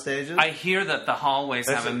sound stages. I hear that the hallways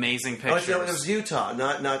have amazing pictures. Oh, it was Utah,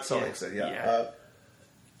 not Salt Lake City, or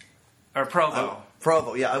Provo.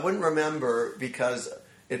 Provo, yeah. I wouldn't remember because...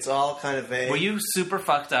 It's all kind of vague. Were you super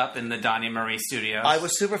fucked up in the Donnie and Marie studios? I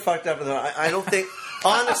was super fucked up. I don't think,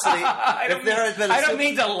 honestly, I don't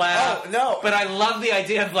mean to laugh. Oh, no. But I love the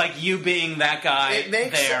idea of, like, you being that guy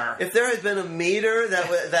there. If there had been a meter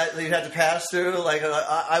that you had to pass through, like,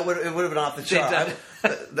 it would have been off the chart.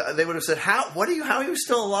 They would have said, how are you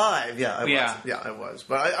still alive? Yeah, I was. Yeah, I was.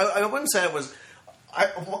 But I wouldn't say I was...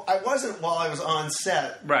 I wasn't while I was on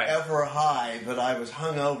set ever high, but I was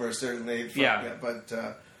hungover certainly.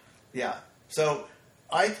 So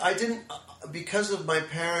I didn't, because of my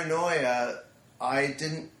paranoia, I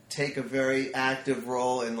didn't take a very active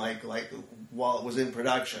role in like while it was in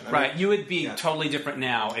production. I mean, you would be totally different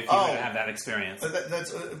now if you would have that experience.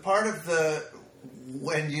 That's part of the.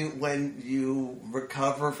 When you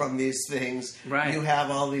recover from these things, you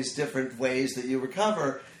have all these different ways that you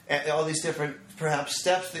recover, and all these different perhaps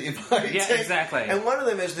steps that you might take. Yeah, exactly. And one of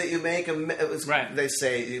them is that you make they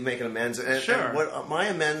say you make an amends. And what my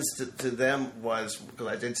amends to them was, because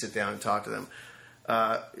I did sit down and talk to them.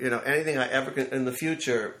 Anything I ever can in the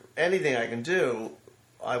future, anything I can do,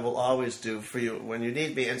 I will always do for you when you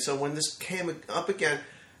need me. And so when this came up again.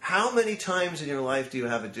 How many times in your life do you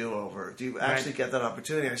have a do-over? Do you actually get that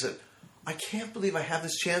opportunity? I said, I can't believe I have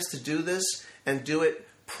this chance to do this and do it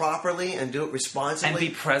properly and do it responsibly. And be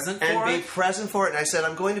present for it. And I said,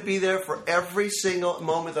 I'm going to be there for every single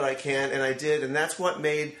moment that I can, and I did. And that's what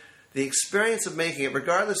made the experience of making it,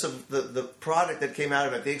 regardless of the product that came out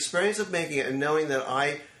of it, the experience of making it and knowing that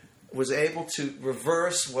I was able to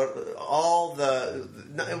reverse it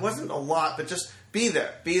wasn't a lot, but just... Be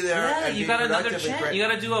there. Yeah, you got another chance. You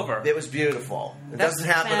got a do-over. It was beautiful. It doesn't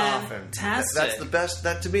happen often. Fantastic. That's the best.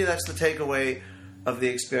 To me, that's the takeaway of the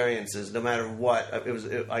experiences. No matter what,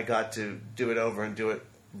 I got to do it over and do it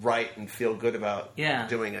right and feel good about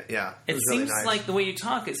doing it. Yeah, it seems really nice. Like the way you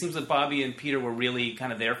talk. It seems like Bobby and Peter were really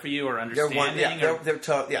kind of there for you or understanding. They're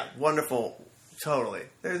wonderful. Totally.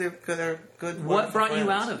 They're good. What brought friends.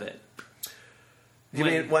 You out of it? You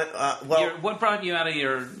mean what? What brought you out of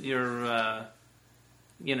your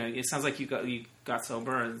it sounds like you got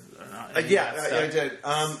sober. Or not, I did.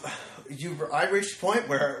 I reached a point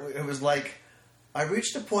where it was like I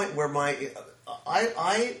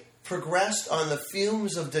progressed on the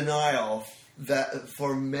fumes of denial that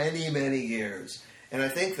for many, many years, and I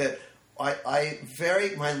think that my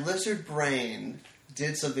lizard brain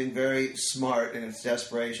did something very smart in its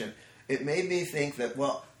desperation. It made me think that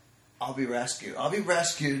I'll be rescued. I'll be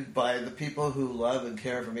rescued by the people who love and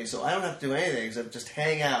care for me, so I don't have to do anything except just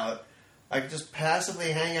hang out. I can just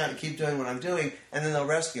passively hang out and keep doing what I'm doing, and then they'll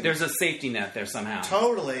rescue me. There's a safety net there somehow.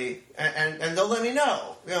 Totally, and they'll let me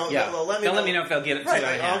know. They'll let me know if they'll get it.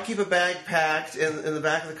 Right, I'll keep a bag packed in the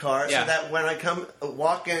back of the car so that when I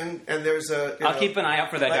walk in and there's I'll keep an eye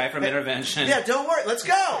out for that guy from Intervention. Yeah, don't worry, let's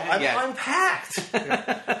go. I'm packed.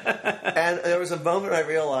 And there was a moment I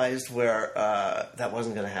realized where that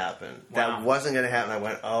wasn't going to happen. Wow. That wasn't going to happen. I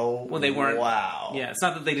went, they weren't. Wow. Yeah, it's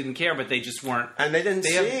not that they didn't care, but they just weren't. And they didn't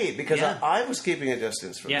see because I was keeping a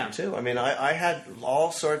distance from them too. I mean, I had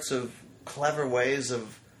all sorts of clever ways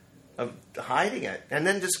of hiding it, and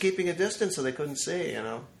then just keeping a distance so they couldn't see,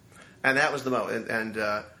 And that was the moment, and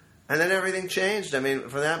then everything changed. I mean,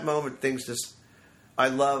 from that moment, things just.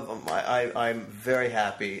 I'm very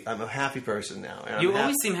happy. I'm a happy person now. And you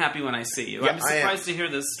always seem happy when I see you. I'm surprised to hear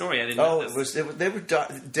this story. I didn't know this. They were dark,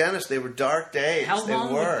 Dennis. They were dark days. How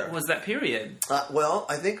long was that period?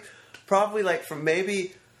 I think probably like from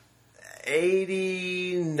maybe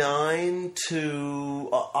 89 to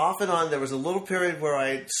off and on. There was a little period where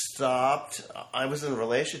I stopped. I was in a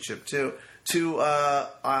relationship too. To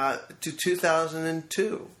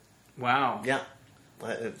 2002. Wow. Yeah.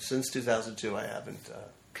 Since 2002, I haven't.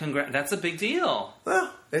 That's a big deal.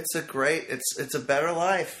 Well, it's a better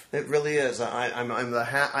life. It really is.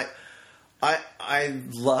 I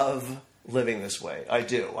love living this way. I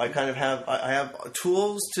do. I have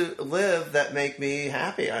tools to live that make me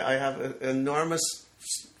happy. I have enormous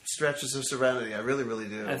stretches of serenity. I really, really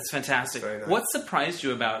do. That's fantastic. Nice. What surprised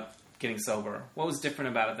you about getting sober? What was different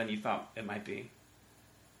about it than you thought it might be?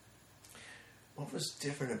 What was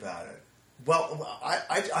different about it? Well,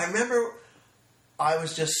 I remember I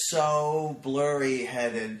was just so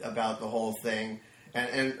blurry-headed about the whole thing,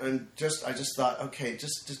 And I just thought, okay,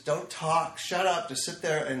 just don't talk, shut up, just sit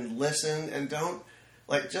there and listen, and don't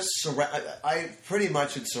just surrender. I pretty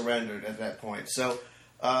much had surrendered at that point. So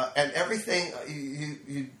and everything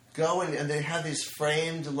you go and they have these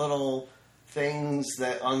framed little things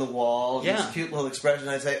that on the wall, these cute little expressions.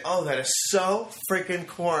 I'd say, oh, that is so freaking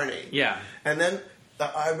corny. Yeah. And then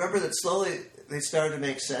I remember that slowly they started to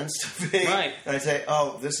make sense to me. Right. And I'd say,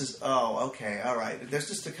 oh, okay, all right. There's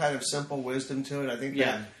just a kind of simple wisdom to it. I think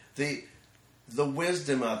that the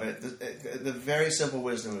wisdom of it, the very simple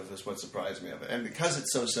wisdom of it is what surprised me of it. And because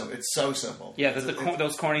it's so simple, it's so simple. Yeah,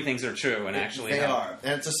 those corny things are true, and actually they are.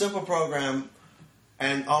 And it's a simple program,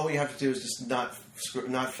 and all we have to do is just not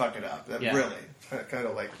fuck it up. Really, kind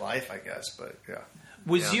of like life, I guess. But yeah.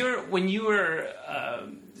 When you were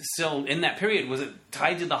still in that period, was it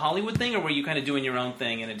tied to the Hollywood thing, or were you kind of doing your own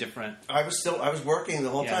thing in a different? I was working the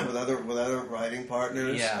whole time with other writing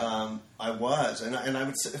partners. Yeah. I was, and I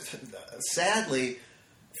would sadly,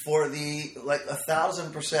 for the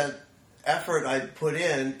 1,000% effort I'd put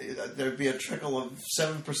in, there'd be a trickle of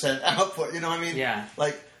 7% output. You know what I mean? Yeah.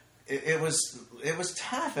 It was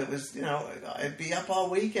tough. It was, I'd be up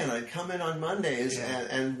all weekend. I'd come in on Mondays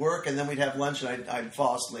and work, and then we'd have lunch, and I'd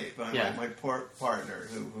fall asleep. My poor partner,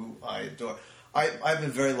 who I adore. I've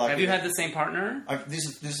been very lucky. Have you had the same partner?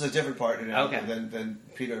 This is a different partner now than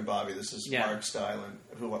Peter and Bobby. This is Mark Stylen,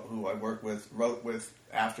 who I wrote with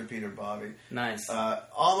after Peter and Bobby. Nice.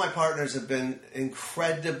 All my partners have been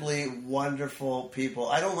incredibly wonderful people.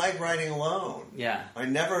 I don't like writing alone. Yeah. I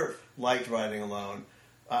never liked writing alone.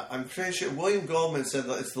 I'm pretty sure William Goldman said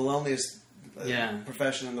that it's the loneliest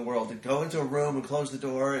profession in the world, to go into a room and close the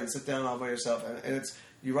door and sit down all by yourself. And it's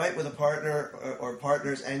you write with a partner or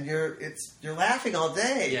partners, and you're laughing all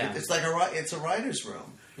day. Yeah. It's like it's a writer's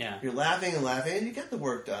room. Yeah. You're laughing and laughing, and you get the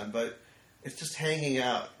work done. But it's just hanging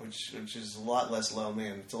out, which is a lot less lonely,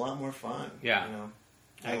 and it's a lot more fun. Yeah.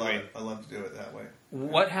 I love it. I love to do it that way.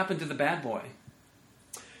 What happened to the bad boy?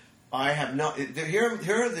 I have not. Here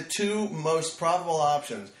are the two most probable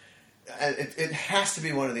options. It has to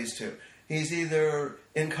be one of these two. He's either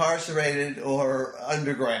incarcerated or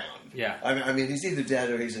underground. Yeah. I mean, he's either dead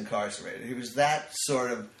or he's incarcerated. He was that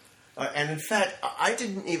sort of. And in fact, I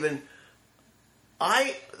didn't even.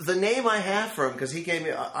 The name I have for him, because he gave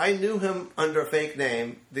me. I knew him under a fake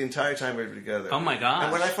name the entire time we were together. Oh my gosh.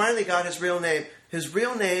 And when I finally got his real name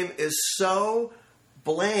is so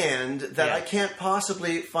bland that I can't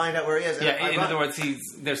possibly find out where he is. Yeah, in other words,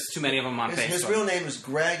 there's too many of them on Facebook. His real name is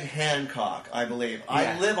Greg Hancock, I believe. Yeah.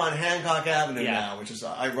 I live on Hancock Avenue now, which is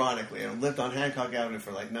ironically. I've lived on Hancock Avenue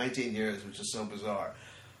for 19 years, which is so bizarre.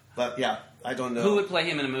 But yeah, I don't know. Who would play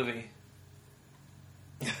him in a movie?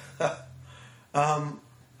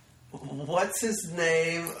 What's his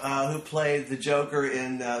name? Who played the Joker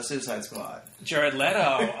in Suicide Squad? Jared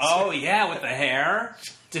Leto. Oh yeah, with the hair.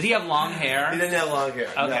 Did he have long hair? He didn't have long hair.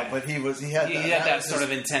 Okay. No, but he had that sort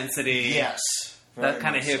of intensity. Yes, that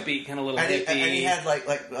kind of hippie, kind of little hippie. And he had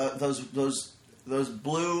those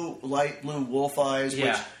light blue wolf eyes,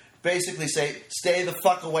 which basically say, "Stay the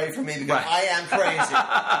fuck away from me because I am crazy."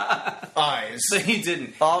 Eyes. So he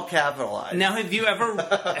didn't. All capitalized. Now, have you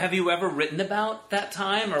ever written about that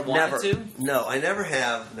time or wanted to? No, I never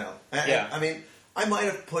have. No. I mean, I might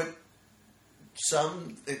have put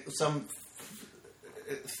some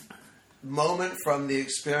moment from the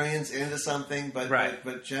experience into something, but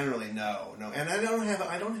generally no. And I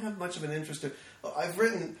don't have much of an interest in. I've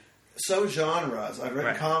written genres. I've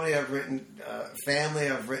written comedy. I've written family.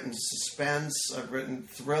 I've written suspense. I've written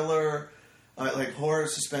thriller, like horror,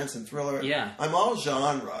 suspense, and thriller. Yeah, I'm all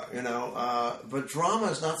genre, but drama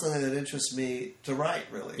is not something that interests me to write.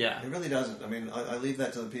 Really, it really doesn't. I mean, I leave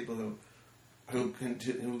that to the people who do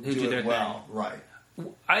it well. Thing. Right.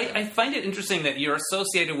 I find it interesting that you're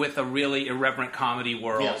associated with a really irreverent comedy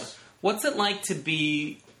world. Yes. What's it like to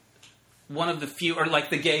be one of the few, or like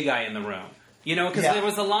the gay guy in the room? Because there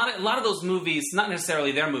was a lot of those movies, not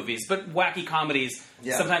necessarily their movies, but wacky comedies.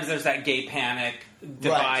 Yeah. Sometimes there's that gay panic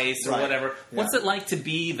device or whatever. Yeah. What's it like to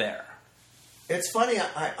be there? It's funny.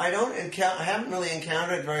 I haven't really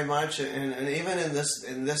encountered it very much, and even in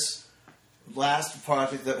this last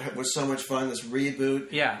project that was so much fun, this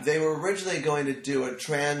reboot. Yeah. They were originally going to do a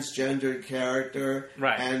transgendered character,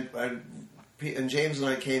 right? And James and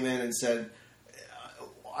I came in and said,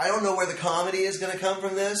 I don't know where the comedy is going to come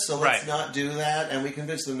from this, so let's not do that. And we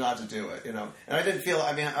convinced them not to do it, And I didn't feel.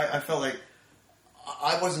 I mean, I felt like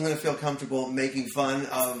I wasn't going to feel comfortable making fun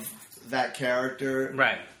of that character,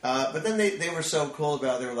 right? But then they were so cool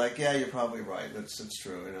about it. They were like, "Yeah, you're probably right. It's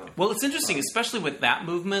true." Well, it's interesting, especially with that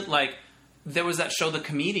movement, like. There was that show, The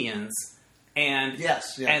Comedians, And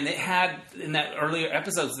yes, and it had, in that earlier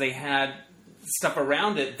episodes, they had stuff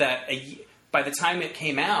around it that by the time it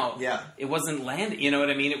came out, it wasn't landing. You know what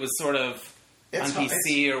I mean? It was sort of on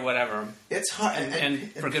PC or whatever. It's hard,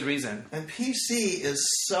 and for good reason. And PC is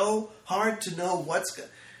so hard to know what's going.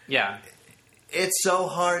 Yeah. It's so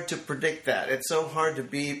hard to predict that. It's so hard to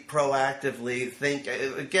be proactively think.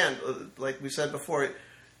 Again, like we said before,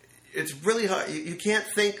 it's really hard. You can't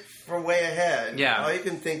think for way ahead. Yeah. All you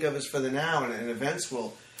can think of is for the now, and events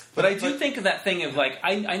will. But I do think of that thing of like,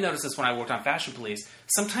 I noticed this when I worked on Fashion Police.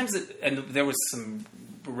 Sometimes, and there was some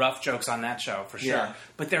rough jokes on that show for sure. Yeah.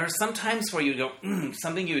 But there are some times where you go,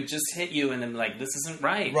 something you would just hit you, and then like, this isn't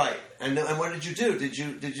right. Right. And what did you do? Did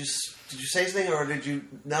you say something, or did you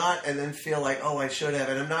not, and then feel like, oh, I should have?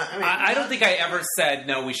 And I'm not. I don't think I ever said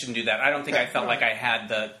no, we shouldn't do that. I don't think I felt like I had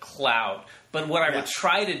the clout. But what I would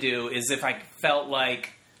try to do is if I felt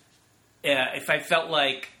like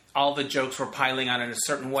all the jokes were piling on in a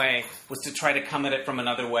certain way, was to try to come at it from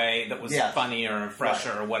another way that was funnier or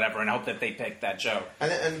fresher or whatever, and hope that they picked that joke.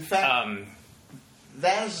 And in fact,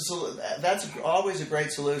 that's always a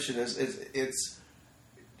great solution.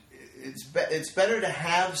 It's better to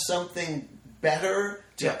have something better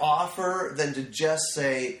to offer than to just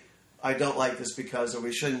say, I don't like this because, or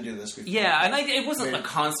we shouldn't do this because. Yeah, and it wasn't a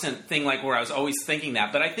constant thing like where I was always thinking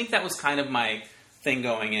that, but I think that was kind of my thing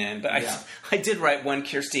going in. But I did write one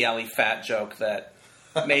Kirstie Alley fat joke that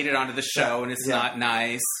made it onto the show, and it's not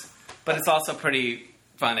nice, but it's also pretty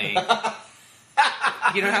funny.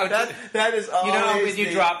 You know how that is always, you know how when you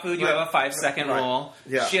drop food you have a 5-second rule.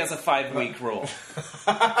 Yeah. She has a 5-week rule.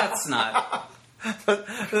 That's not.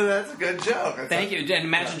 That's a good joke. Thank you. And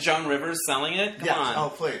imagine Joan Rivers selling it. Come on. Oh,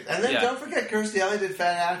 please. And then don't forget, Kirstie Alley did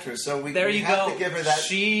Fat Actress, so we have to give her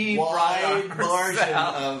that wide margin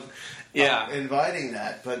of inviting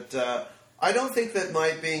that. But I don't think that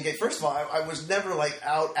my being gay. First of all, I was never like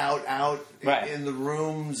out in the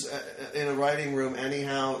rooms in a writing room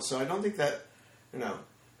anyhow. So I don't think that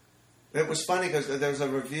It was funny because there was a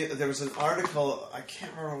review. There was an article. I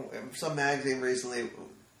can't remember, some magazine recently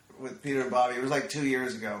with Peter and Bobby. It was like 2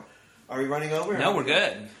 years ago. Are we running over? No, we're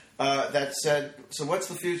good. That said, so what's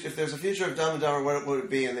the future? If there's a future of Dumb and Dumber, what would it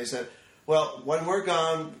be? And they said, well, when we're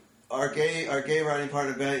gone, our gay writing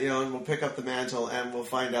partner Bennett Young will pick up the mantle, and we'll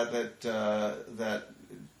find out that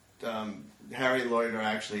Harry and Lloyd are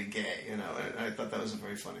actually gay. And I thought that was a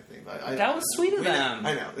very funny thing. But that was sweet of them.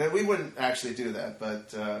 I know we wouldn't actually do that,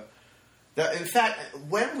 but in fact,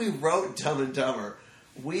 when we wrote Dumb and Dumber,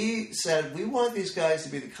 we said we want these guys to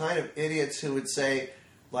be the kind of idiots who would say,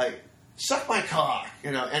 like, "Suck my cock,"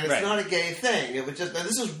 and it's not a gay thing. It would just. And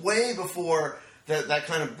this is way before that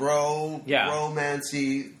kind of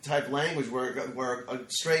romancy type language where a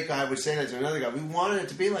straight guy would say that to another guy. We wanted it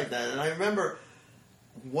to be like that, and I remember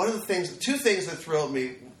two things that thrilled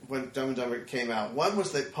me when Dumb and Dumber came out. One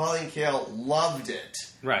was that Pauline Kael loved it,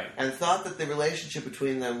 and thought that the relationship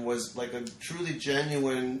between them was like a truly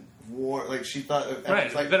genuine war. Like she thought,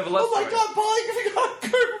 like, a bit of a love story. God,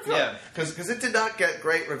 Pauline, because it did not get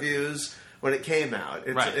great reviews when it came out.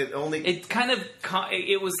 It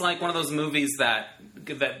was like one of those movies that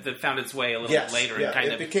found its way a little bit later.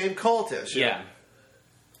 It became cultish. Yeah.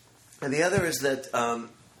 And the other is that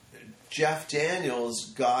Jeff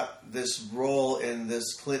Daniels got this role in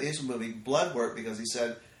this Clint Eastwood movie, Bloodwork, because he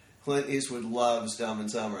said Clint Eastwood loves Dumb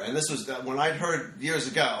and Dumber. And this was when I'd heard years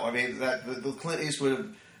ago. I mean, that the Clint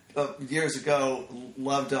Eastwood years ago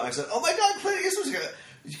loved Dumb. I said, "Oh my God, Clint Eastwood's good."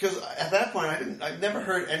 Because at that point, I'd never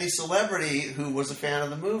heard any celebrity who was a fan of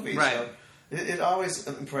the movie. Right. So it always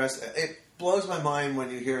impressed. It blows my mind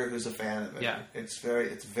when you hear who's a fan of it. Yeah. It's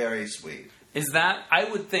very sweet. Is that? I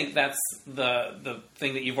would think that's the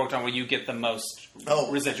thing that you've worked on where you get the most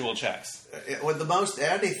residual checks. With the most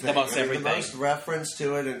anything. The most everything. The most reference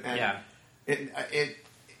to it, and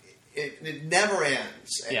it never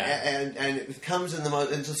ends. And it comes in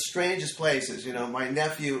into the strangest places. My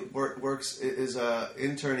nephew is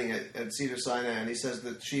interning at Cedars-Sinai, and he says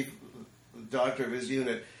the chief doctor of his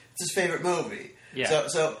unit, it's his favorite movie. Yeah.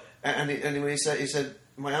 So when he said.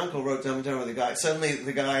 My uncle wrote Dumb and Dumber with the guy. Suddenly,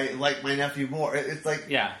 the guy liked my nephew more. It's like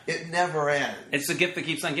it never ends. It's a gift that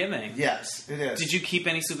keeps on giving. Yes, it is. Did you keep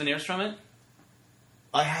any souvenirs from it?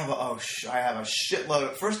 I have a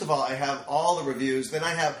shitload. First of all, I have all the reviews. Then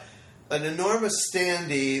I have an enormous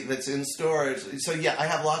standee that's in storage. So I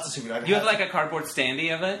have lots of souvenirs. You have like a cardboard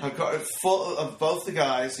standee of it? Full of both the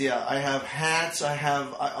guys. Yeah, I have hats. I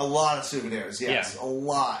have a lot of souvenirs. Yes, a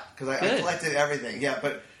lot because I collected everything. Yeah,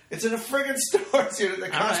 but. It's in a friggin' store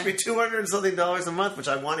that costs me $200 and something a month, which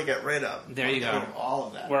I want to get rid of. There you go. All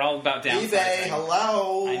of that. We're all about downsizing. eBay,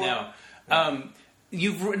 hello. I know.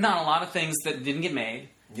 you've written on a lot of things that didn't get made.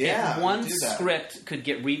 Yeah, if one script could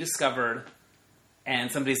get rediscovered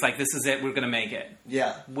and somebody's like, this is it, we're going to make it.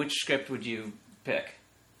 Yeah. Which script would you pick?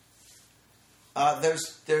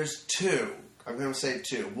 There's two. I'm going to say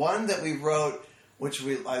two. One that we wrote, which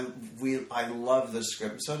I love this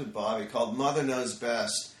script, so did Bobby, called Mother Knows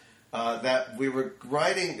Best. That we were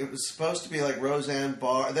writing, it was supposed to be like Roseanne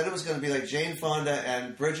Barr, then it was going to be like Jane Fonda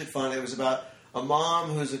and Bridget Fonda. It was about a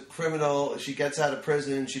mom who's a criminal. She gets out of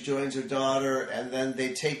prison, she joins her daughter, and then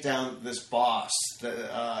they take down this boss.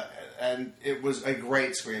 And it was a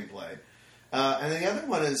great screenplay. And the other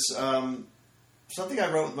one is something I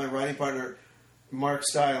wrote with my writing partner, Mark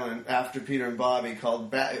Stylen, after Peter and Bobby, called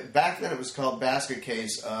back then it was called Basket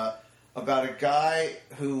Case, about a guy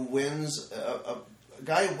who wins a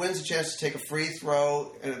chance to take a free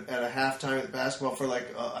throw at a halftime at basketball for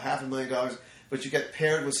like $500,000, but you get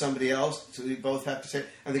paired with somebody else, so you both have to say,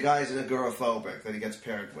 and the guy's agoraphobic that he gets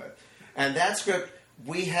paired with. And that script,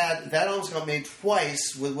 that almost got made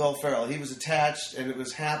twice with Will Ferrell. He was attached, and it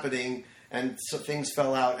was happening, and so things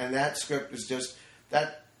fell out, and that script is just,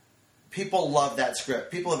 that, people love that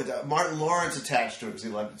script. People have it. Martin Lawrence attached to it because he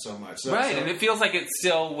loved it so much. And it feels like it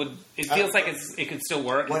still would, it feels like it could still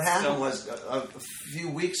work. What happened was, a few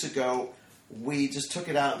weeks ago, we just took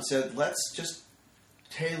it out and said, let's just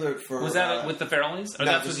tailor it for... Was that with the Farrellys? Or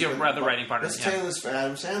that was your other writing partner? Let's tailor this for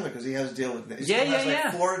Adam Sandler because he has a deal with...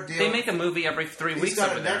 Yeah. 4 deals. They make a movie every 3 weeks. He's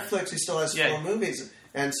got a Netflix. He still has 4 movies.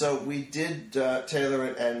 And so we did tailor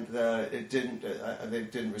it, and it didn't. They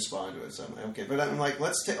didn't respond to it. So I'm like, okay, but I'm like,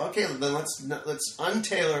 let's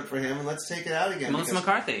untailor it for him, and let's take it out again. Melissa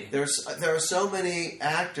McCarthy. There are so many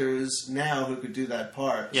actors now who could do that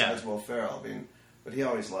part. Besides Will Ferrell. I mean, but he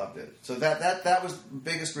always loved it. So that was the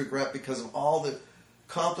biggest regret because of all the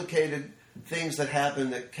complicated things that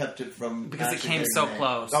happened that kept it from... Because it came so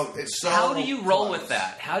close. Oh, it's so How do you roll with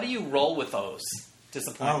that? How do you roll with those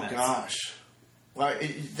disappointments? Oh, gosh. Well,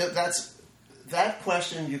 that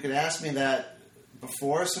question, you could ask me that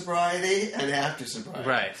before sobriety and after sobriety.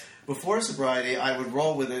 Right. Before sobriety, I would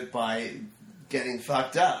roll with it by getting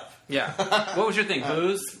fucked up. Yeah. What was your thing?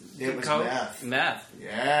 Booze? It was coke? meth. Meth.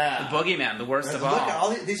 Yeah. The boogeyman, the worst of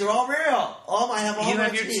all. These are all real. I have all you my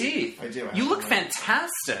have your teeth. I do. You look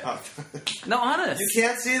fantastic. Oh. No, honest. You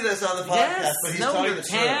can't see this on the podcast, but he's telling the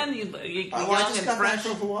truth. I just got back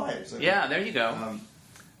from Hawaii. So. Yeah, there you go.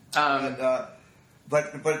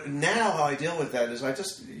 But now how I deal with that is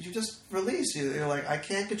you just release. You're like, I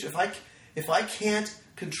can't control. If I can't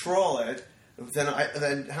control it,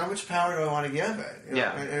 then how much power do I want to give it?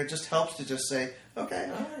 And it just helps to just say, okay.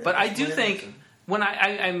 All right, but I do think when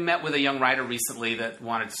I met with a young writer recently that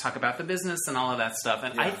wanted to talk about the business and all of that stuff,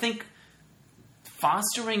 and I think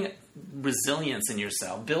fostering resilience in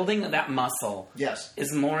yourself, building that muscle,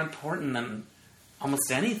 is more important than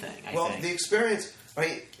almost anything. I think. The experience. I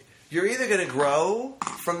mean. You're either going to grow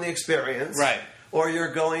from the experience, right, or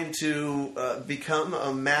you're going to become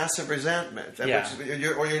a massive resentment, or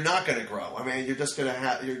you're not going to grow. I mean, you're just going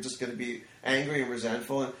to be angry and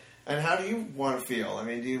resentful. And how do you want to feel? I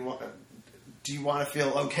mean, do you want to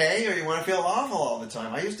feel okay, or you want to feel awful all the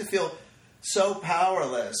time? I used to feel so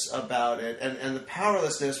powerless about it, and the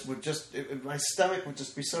powerlessness would my stomach would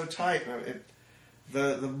just be so tight.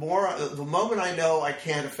 The moment I know I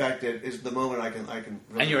can't affect it is the moment I can.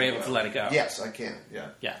 Really and you're able to let it go. Yes, I can.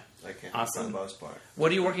 Yeah, I can. Awesome. For the most part. What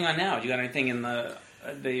are you working on now? You got anything in the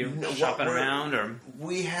shopping around, or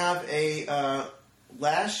we have a.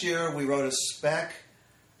 Last year we wrote a spec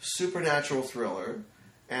supernatural thriller,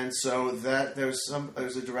 and so there's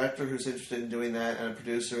a director who's interested in doing that, and a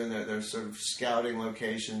producer, and they're sort of scouting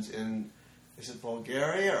locations in. Is it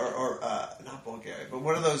Bulgaria or not Bulgaria, but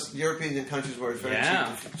one of those European countries where it's very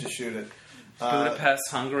cheap to shoot it.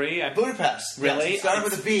 Budapest, Hungary. Budapest, really? It started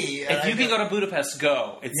with a B. If you can go to Budapest,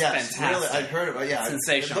 go. It's fantastic. Really, I've heard about it. Yeah,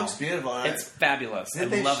 sensational. It looks beautiful. It's fabulous.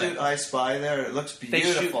 Did they shoot I Spy there? It looks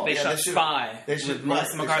beautiful. They shot Spy with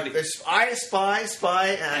Melissa McCarthy. I Spy,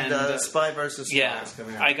 and Spy versus Spy. Yeah,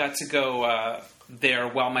 I got to go there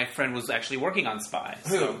while my friend was actually working on Spy.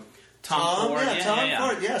 Who? So, Tom Ford. Tom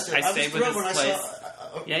Ford. Yes, I stayed with his place.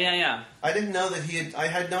 Yeah. I didn't know that I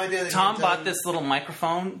had no idea that Tom bought this little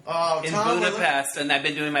microphone in Budapest, and I've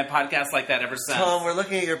been doing my podcast like that ever since. Tom, we're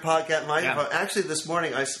looking at your podcast microphone. Yeah. Actually, this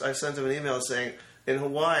morning I sent him an email saying, in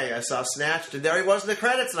Hawaii, I saw Snatched, and there he was in the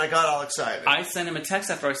credits, and I got all excited. I sent him a text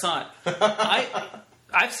after I saw it.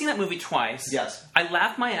 I've seen that movie twice. Yes. I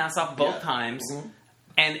laughed my ass off both times. Mm-hmm.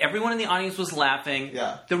 And everyone in the audience was laughing.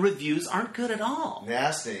 Yeah. The reviews aren't good at all.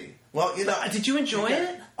 Nasty. Well, did you enjoy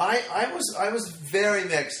it? I was very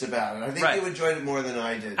mixed about it. I think you enjoyed it more than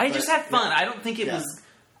I did. I just had fun. I don't think it was.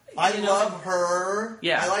 I love her.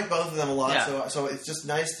 Yeah. I like both of them a lot. Yeah. So it's just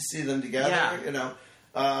nice to see them together.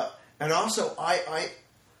 Yeah. And also I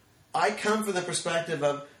come from the perspective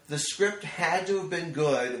of the script had to have been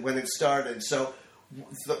good when it started. So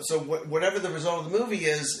whatever the result of the movie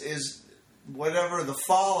is whatever the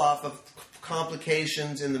fall off of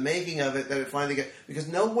complications in the making of it that it finally gets, because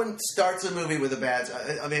no one starts a movie with a bad.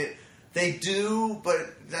 I mean, they do, but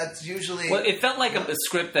that's usually. Well, it felt like a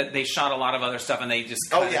script that they shot a lot of other stuff and they just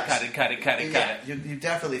cut it. You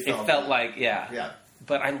definitely felt. It felt like yeah.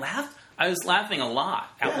 But I laughed. I was laughing a lot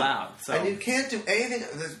out loud. So. And you can't do anything.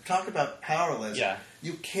 Talk about powerless. Yeah.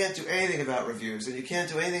 You can't do anything about reviews, and you can't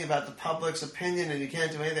do anything about the public's opinion, and you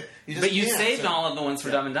can't do anything. But you saved all of the ones for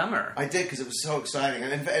Dumb and Dumber. I did because it was so exciting,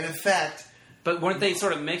 and in fact. But weren't they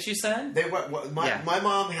sort of mixed, you said? They were. My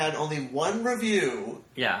mom had only one review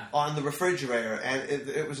on the refrigerator, and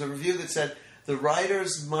it was a review that said, "The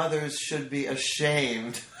writers' mothers should be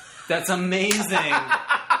ashamed." That's amazing.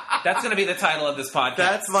 That's going to be the title of this podcast.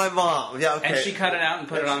 That's my mom. Yeah, okay. And she cut it out and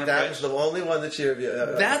put it on her fridge? That was the only one that she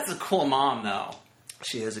reviewed. That's a cool mom, though.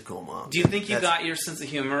 She is a cool mom. Do you think you got your sense of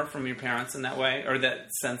humor from your parents in that way? Or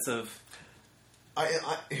that sense of...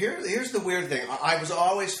 Here's the weird thing. I was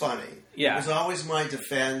always funny. Yeah. It was always my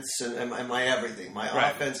defense and my everything, my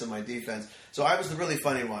offense and my defense. So I was the really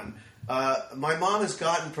funny one. My mom has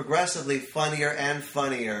gotten progressively funnier and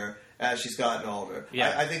funnier as she's gotten older.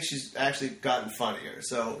 Yeah. I think she's actually gotten funnier.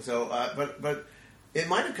 But it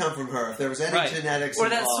might have come from her if there was any genetics or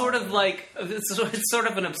involved. that's sort of like it's sort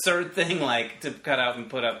of an absurd thing, like to cut out and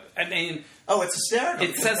put up. I mean, it's hysterical.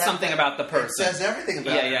 It says something about the person. It says everything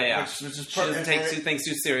about it. Yeah. Which is she doesn't take things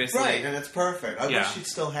too seriously, right? And it's perfect. I wish she'd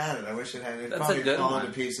still had it. I wish it had it. That's probably a good fallen one.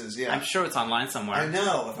 to pieces. Yeah, I'm sure it's online somewhere. I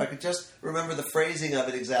know. If I could just remember the phrasing of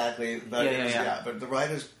it exactly. But But the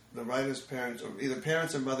writer's parents, or either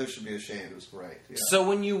parents or mothers, should be ashamed. It was great. Yeah. So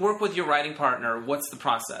when you work with your writing partner, what's the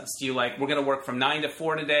process? Do you we're going to work from 9 to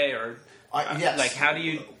 4 today, or yes? How do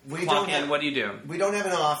you clock in? What do you do? We don't have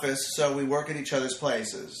an office, so we work at each other's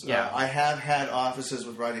places. Yeah. I have had offices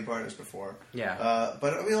with writing partners before. Yeah.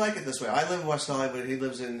 But we like it this way. I live in West Hollywood. He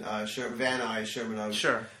lives in Van Nuys, Sherman Oaks.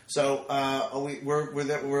 Sure. So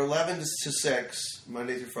we're 11 to 6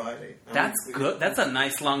 Monday through Friday. That's good. That's a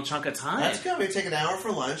nice long chunk of time. That's good. We take an hour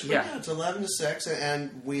for lunch. But it's 11 to 6,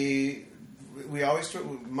 and we always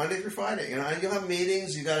Monday through Friday. You'll have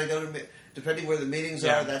meetings. You got to go to. Depending where the meetings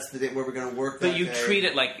are, that's the day where we're going to work. But you treat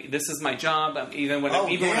it like this is my job, even when I'm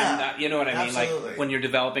not. You know what I mean? Absolutely. Like when you're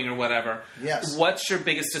developing or whatever. Yes. What's your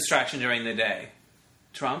biggest distraction during the day?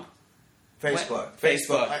 Trump? Facebook.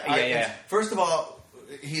 Yeah. First of all,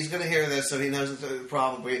 he's going to hear this, so he knows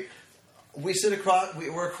probably. We sit across.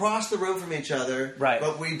 We're across the room from each other, right?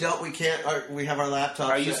 But we don't. We can't. We have our laptops.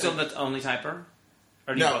 Are you still the only typer?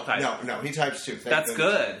 Or do you both type? No. He types too. That's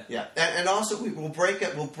good. Yeah, and also we'll break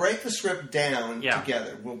it. We'll break the script down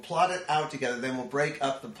together. We'll plot it out together. Then we'll break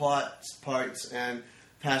up the plot parts and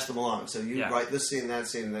pass them along. So you write this scene, that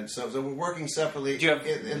scene, and then so we're working separately. Do you have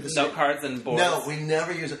note cards and boards? No, we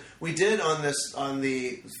never use it. We did on the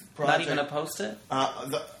project. Not even a Post-it?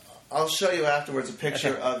 I'll show you afterwards a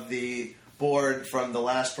picture of the board from the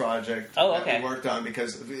last project that we worked on,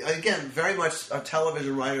 because again, very much a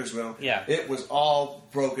television writer's room. Yeah. It was all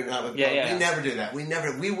broken up. We never do that.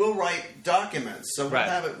 We will write documents, so we'll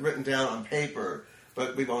have it written down on paper,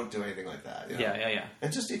 but we won't do anything like that. Yeah.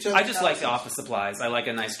 And just each other. I just like the office supplies. I like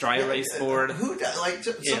a nice dry erase board. Who does?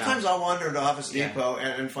 Sometimes I'll wander into Office Depot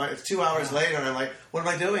and find it's 2 hours later, and I'm like, what am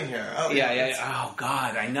I doing here? Oh, Oh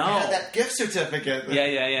God, I know. I had that gift certificate.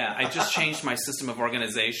 Yeah. I just changed my system of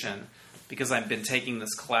organization, because I've been taking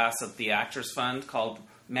this class at the Actors Fund called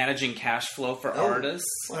Managing Cash Flow for Artists.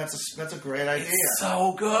 Well, that's a great idea. It's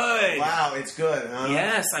so good. Wow, it's good. Huh?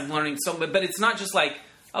 Yes, I'm learning so much. But it's not just like,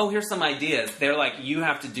 oh, here's some ideas. They're like, you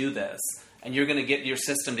have to do this, and you're going to get your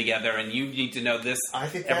system together, and you need to know this every month. I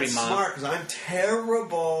think that's smart, because I'm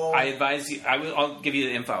terrible. I advise you. I'll give you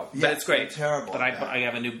the info. Yeah, but it's great. I'm terrible. But I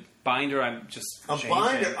have a new binder. I'm just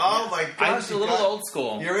binder. Oh my gosh! I was a little old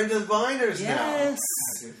school. You're into the binders now. Yes.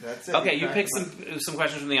 That's it. Okay, you pick some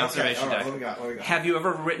questions from the observation deck. What we got? Have you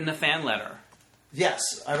ever written a fan letter? Yes,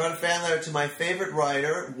 I wrote a fan letter to my favorite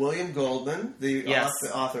writer, William Goldman, the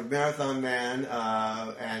author of Marathon Man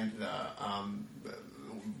and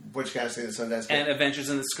Butch Cassidy and the Sundance Kid. And Adventures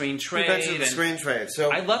in the Screen Trade. Adventures in the Screen Trade.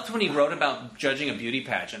 So I loved when he wrote about judging a beauty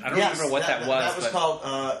pageant. I don't remember what that was. That was called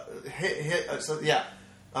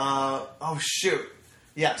oh shoot!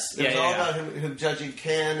 Yes, it was all about him judging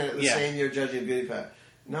Cannes, and the same year judging beauty pageant.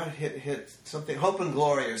 Not hit something. Hope and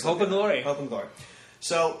Glory or something. Hope and Glory.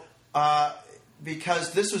 So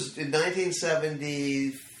because this was in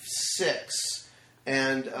 1976,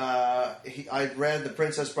 and I read The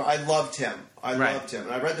Princess Bride. I loved him. And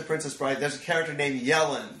I read The Princess Bride. There's a character named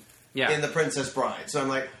Yellen in The Princess Bride. So I'm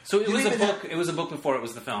like, so it was a book. It was a book before it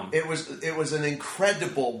was the film. It was an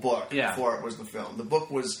incredible book before it was the film. The book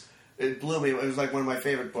it blew me. It was like one of my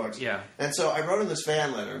favorite books. Yeah. And so I wrote in this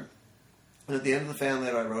fan letter, and at the end of the fan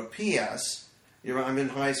letter I wrote, P.S. I'm in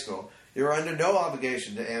high school. You're under no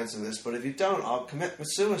obligation to answer this, but if you don't, I'll commit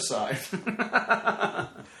suicide.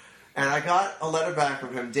 And I got a letter back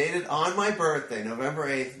from him dated on my birthday, November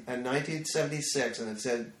 8th, in 1976, and it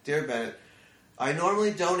said, Dear Bennett, I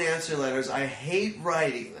normally don't answer letters. I hate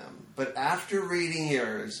writing them, but after reading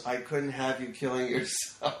yours, I couldn't have you killing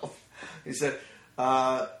yourself. He said,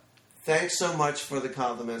 thanks so much for the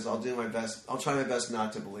compliments. I'll do my best. I'll try my best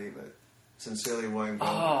not to believe it. Sincerely, William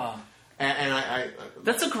Goldman. Oh. And I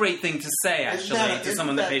that's a great thing to say, actually, to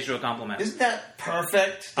someone that pays you a compliment. Isn't that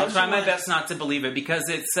perfect? I'll try my best not to believe it, because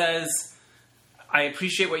it says, I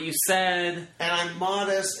appreciate what you said. And I'm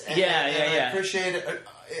modest. And I appreciate it.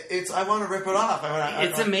 I want to rip it off.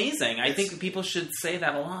 It's amazing. I think people should say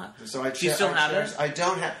that a lot. So do you still have it? I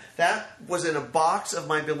don't have. That was in a box of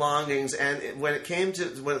my belongings, and when it came to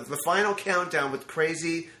the final countdown with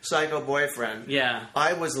Crazy Psycho Boyfriend,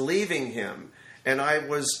 I was leaving him. And I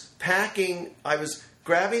was packing, I was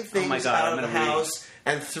grabbing things out of the house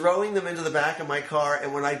and throwing them into the back of my car.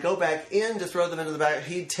 And when I'd go back in to throw them into the back,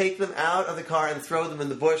 he'd take them out of the car and throw them in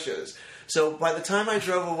the bushes. So by the time I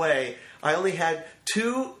drove away, I only had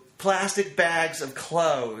 2 plastic bags of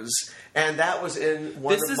clothes. And that was in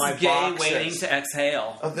one of my boxes. This is gay waiting to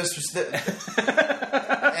exhale. Oh, this was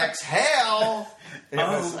exhale?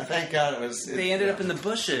 Thank God it was. They ended up in the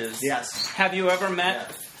bushes. Yes. Have you ever met...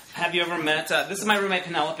 Yes. Have you ever met... this is my roommate,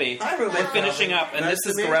 Penelope. Hi, roommate. We're finishing up, and nice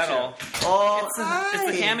this is Gretel. Oh,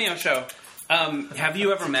 it's the cameo show. Have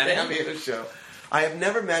you ever met him? Cameo show. I have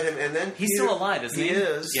never met him, and then he's still alive, isn't he? He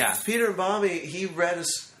is. Yeah. Peter and Bobby. He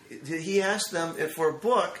asked them for a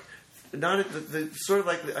book, not the sort of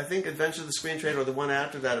like I think Adventure of the Screen Trade or the one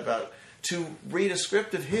after that to read a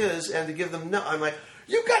script of his and to give them. No, I'm like.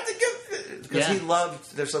 You got to give... Because he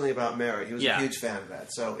loved There's Something About Mary. He was a huge fan of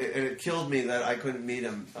that. So it killed me that I couldn't meet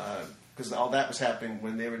him because all that was happening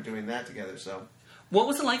when they were doing that together. So, what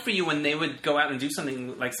was it like for you when they would go out and do something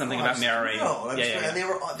about Mary? And they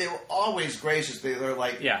were always gracious. They were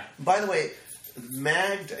like... Yeah. By the way,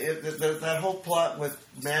 Magda... That whole plot with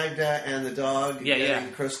Magda and the dog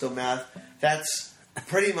getting crystal meth, that's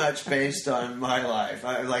pretty much based on my life.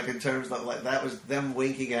 In terms of... that was them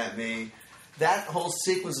winking at me. That whole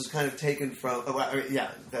sequence was kind of taken from...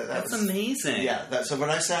 That's amazing. Yeah. So when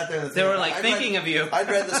I sat there... They were thinking of you. I'd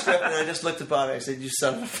read the script and I just looked at Bobby and I said, you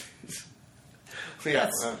son of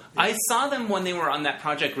a... I saw them when they were on that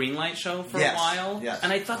Project Greenlight show for a while. Yes.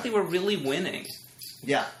 And I thought they were really winning.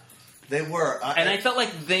 Yeah. They were. I felt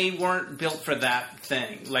like they weren't built for that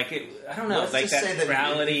thing. I don't know. Let's just say that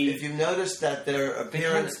reality... If you noticed that their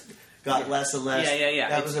appearance got less and less...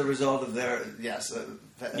 That was a result of their... Yes.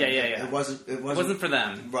 It wasn't for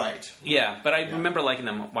them. Right. Yeah, but I remember liking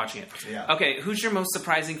them watching it. Yeah. Okay, who's your most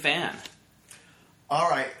surprising fan? All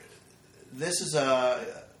right. This is a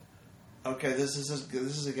get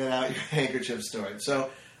out your handkerchief story.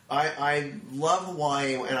 So I love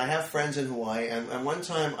Hawaii, and I have friends in Hawaii. And one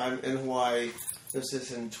time I'm in Hawaii. This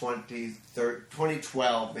is in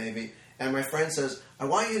 2012 maybe. And my friend says, "I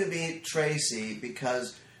want you to meet Tracy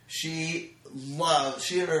because she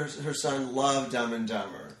and her son love Dumb and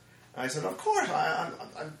Dumber." I said, "Of course."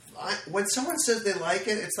 When someone says they like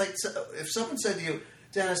it, it's like if someone said to you,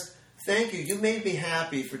 "Dennis, thank you. You made me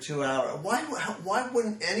happy for 2 hours." Why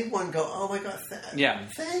wouldn't anyone go, "Oh my God,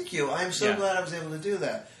 thank you. I'm so glad I was able to do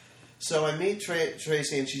that." So I meet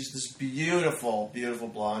Tracy, and she's this beautiful, beautiful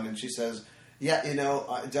blonde, and she says, "Yeah,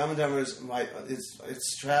 Dumb and Dumber is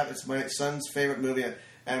it's my son's favorite movie."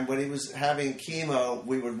 And when he was having chemo,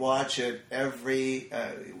 we would watch it every day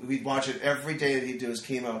that he'd do his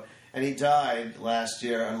chemo. And he died last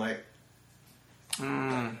year. I'm like,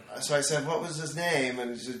 So I said, "What was his name?"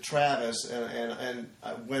 And he said, "Travis." And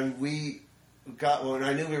when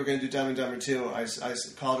I knew we were going to do Dumb and Dumber 2, I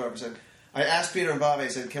called her up and said, I asked Peter and Bobby, I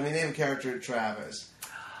said, "Can we name a character Travis?"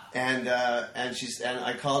 And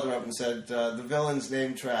I called her up and said, "The villain's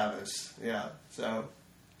named Travis." Yeah. So.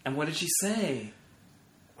 And what did she say?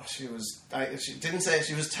 She didn't say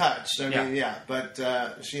she was touched.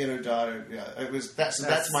 But she and her daughter. Yeah, it was.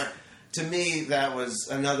 That's my. To me, that was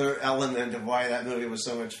another element of why that movie was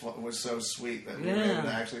so sweet. That we were able to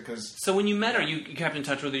actually because. So when you met her, you kept in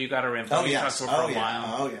touch with her. You got her info. Oh yes. You talked to her for a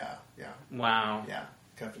while. Oh yeah. Wow. Yeah.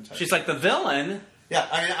 Kept in touch. She's like the villain. Yeah.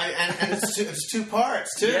 I mean, it's two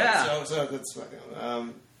parts too. Yeah. So that's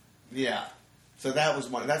yeah. So that was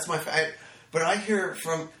one. That's my. But I hear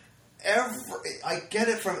from I get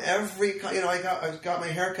it from every. I got my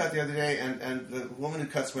hair cut the other day, and the woman who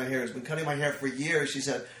cuts my hair has been cutting my hair for years. She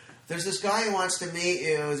said, "There's this guy who wants to meet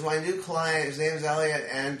you. He's my new client. His name is Elliot,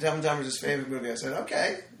 and Dumb and Dumber is his favorite movie." I said,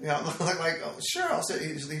 "Okay." Oh, sure. I'll sit.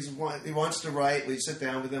 He wants to write. We sit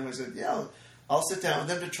down with him. I said, "Yeah." I'll sit down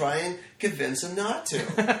with him to try and convince him not to.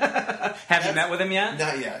 Have you met with him yet?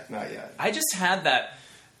 Not yet.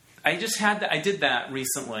 I did that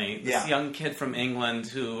recently. This young kid from England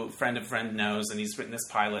who a friend of friend knows, and he's written this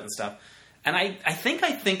pilot and stuff. And I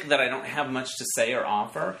think that I don't have much to say or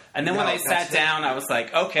offer. And then when I sat down, I was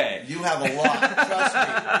like, okay. You have a lot. Trust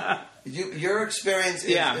me. Your experience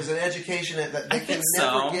is an education that they can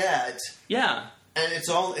never get. Yeah. And it's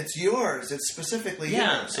yours. It's specifically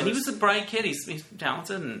yours. So and he was a bright kid. He's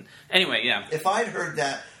talented. And anyway, yeah. If I'd heard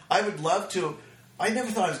that, I would love to. I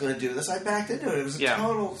never thought I was going to do this. I backed into it. It was a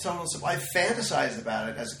total. I fantasized about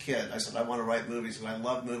it as a kid. I said I want to write movies, and I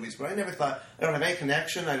love movies. But I never thought I don't have any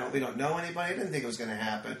connection. We don't know anybody. I didn't think it was going to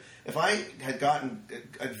happen. If I had gotten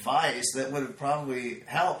advice, that would have probably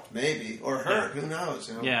helped, maybe, or hurt. Who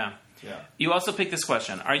knows? Yeah. You also picked this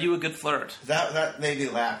question: are you a good flirt? That made me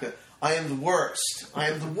laugh. I am the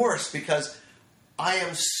worst because I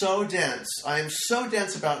am so dense. I am so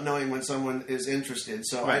dense about knowing when someone is interested.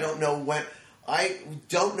 So I don't know when. I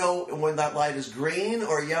don't know when that light is green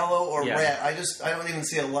or yellow or red. I don't even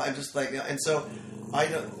see a light. I'm just like, and so I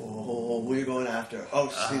don't. Oh, we're going after.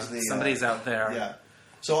 Somebody's out there. Yeah.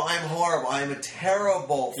 So I'm horrible. I'm a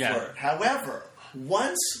terrible flirt. However,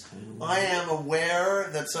 once I am aware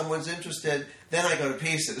that someone's interested, then I go to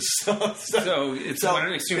pieces. So it's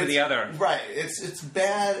one extreme or the other. Right. It's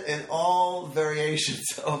bad in all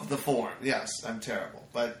variations of the form. Yes, I'm terrible.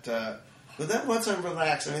 But then once I'm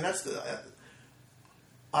relaxed,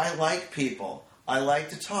 I like people. I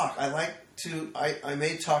like to talk. I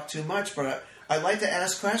may talk too much, but I like to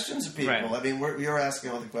ask questions of people. Right. You're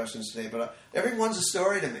asking all the questions today, but everyone's a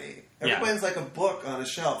story to me. Everyone's like a book on a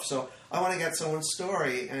shelf. So I want to get someone's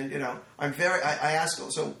story, and I ask.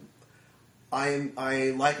 So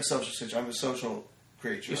I like a social situation. I'm a social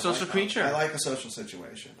creature. You're a social creature. I like a social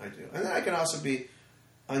situation. I do, and then I can also be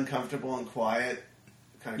uncomfortable and quiet,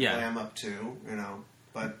 kind of clam up too.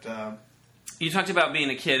 But. You talked about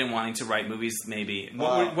being a kid and wanting to write movies, maybe.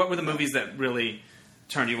 What were the movies that really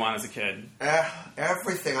turned you on as a kid?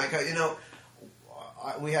 Everything.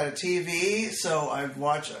 We had a TV, so I'd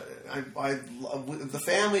watch. The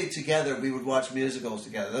family together, we would watch musicals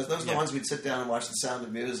together. Those are the ones we'd sit down and watch The Sound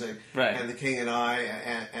of Music, and The King and I,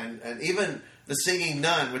 and even The Singing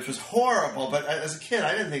Nun, which was horrible. But as a kid,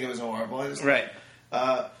 I didn't think it was horrible.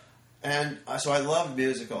 And so I loved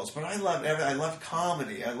musicals, but I loved everything. I loved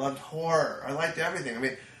comedy. I loved horror. I liked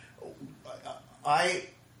everything.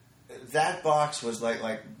 That box was like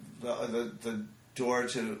the door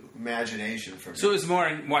to imagination for me. So it was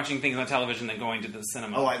more watching things on television than going to the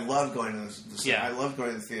cinema. Oh, I loved going to the cinema. I loved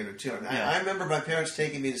going to the theater too. And I remember my parents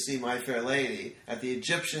taking me to see My Fair Lady at the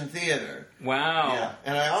Egyptian Theater. Wow. Yeah.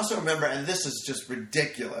 And I also remember, and this is just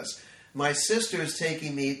ridiculous, my sister's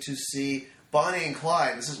taking me to see Bonnie and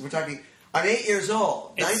Clyde. We're talking. I'm 8 years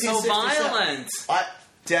old. It's so violent.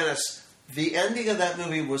 Dennis, the ending of that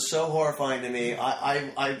movie was so horrifying to me.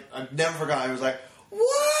 I've never forgotten. I was like,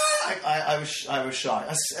 what? I was shocked.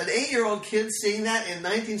 An 8-year-old kid seeing that in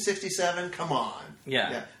 1967. Come on.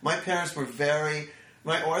 Yeah. My parents were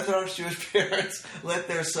my Orthodox Jewish parents let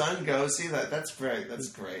their son go see that. That's great.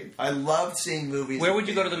 I loved seeing movies. Where would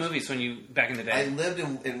you go to the movies back in the day? I lived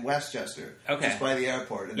in Westchester, just by the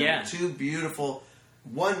airport. And there were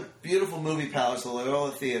one beautiful movie palace, the Loyola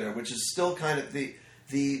Theater, which is still kind of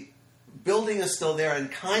the building is still there,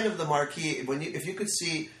 and kind of the marquee. If you could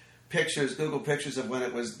see pictures, Google pictures of when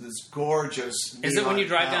it was this gorgeous. Is it when you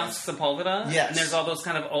drive down Sepulveda? Yes. And there's all those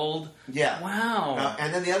kind of old. Yeah. Wow.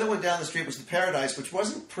 And then the other one down the street was the Paradise, which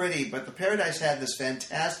wasn't pretty, but the Paradise had this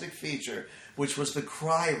fantastic feature, which was the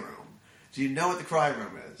Cry Room. Do you know what the Cry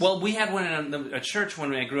Room is? Well, we had one in a church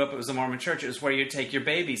when I grew up. It was a Mormon church. It was where you take your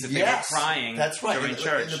babies if they were crying. That's right. During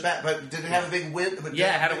church. In the back, but did it have a big window? It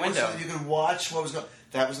had a window. So you could watch what was going.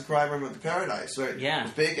 That was the Cry Room of the Paradise. Right? Yeah. It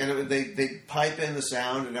was big, and they pipe in the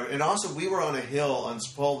sound, and also we were on a hill on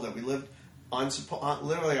Sepulveda. We lived on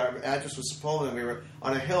literally our address was Sepulveda, and we were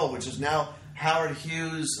on a hill, which is now Howard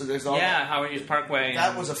Hughes. There's all Howard Hughes Parkway.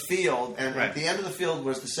 That was a field, and at the end of the field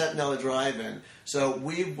was the Centinela Drive-In. So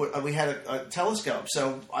we had a telescope,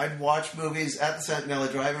 so I'd watch movies at the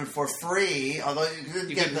Centinela Drive-In for free, although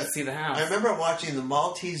you couldn't see the house. I remember watching The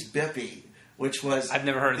Maltese Bippy, which was... I've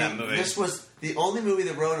never heard of that movie. This was the only movie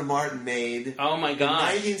that Rhoda Martin made. Oh my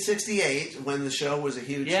gosh! In 1968, when the show was a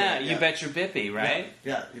huge. Yeah, You Bet Your Bippy, right?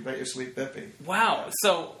 Yeah, You Bet Your Sweet Bippy. Wow.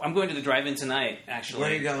 So I'm going to the drive-in tonight. Actually,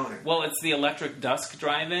 where are you going? Well, it's the Electric Dusk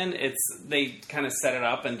Drive-in. They kind of set it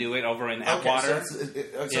up and do it over in Atwater. So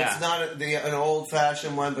it's not an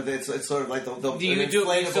old-fashioned one, but it's sort of like the you do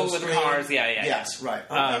it with cars. Yeah. Yes, right.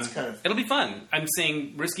 That's kind of. It'll be fun. I'm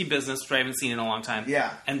seeing Risky Business, which I haven't seen in a long time.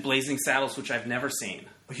 Yeah. And Blazing Saddles, which I've never seen.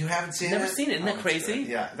 You haven't seen it? Never seen it. Isn't that crazy?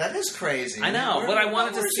 Yeah, that is crazy. I know, but I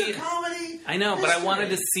wanted to see it. Comedy? I know, but I wanted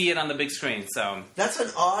to see it on the big screen. So that's an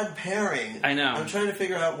odd pairing. I know. I'm trying to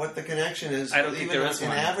figure out what the connection is. I don't think there is in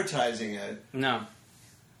advertising it. No,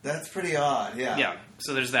 that's pretty odd. Yeah. Yeah.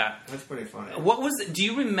 So there's that. That's pretty funny. Do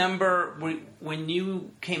you remember when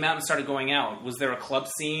you came out and started going out? Was there a club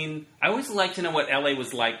scene? I always like to know what LA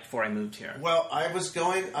was like before I moved here. Well, I was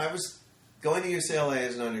going to UCLA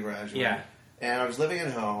as an undergraduate. Yeah. And I was living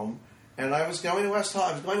at home. And I was going to West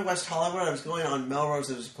Hollywood. I was going on Melrose.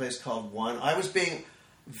 There was a place called One. I was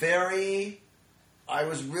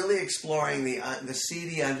really exploring the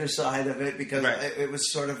seedy underside of it because it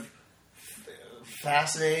was sort of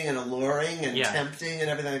fascinating and alluring and tempting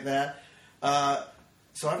and everything like that.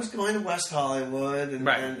 So I was going to West Hollywood,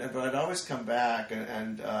 but I'd always come back,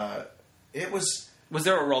 and it was. Was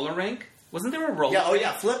there a roller rink? Wasn't there a roller rink? Oh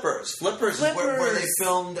yeah, Flippers. Flippers is where they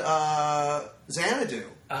filmed Xanadu.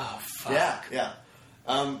 Oh, fuck. Yeah.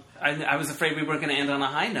 I was afraid we weren't going to end on a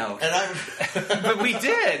high note. But we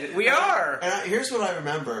did. We are. And here's what I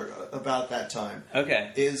remember about that time.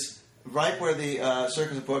 Okay. Is right where the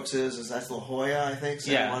Circus of Books is that's La Jolla, I think.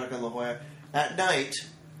 Santa Monica and La Jolla. At night,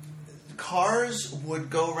 cars would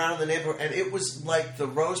go around the neighborhood, and it was like the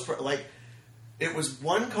Rose... It was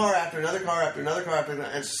one car after another car after another car after another,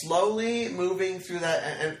 and slowly moving through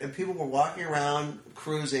that, and people were walking around,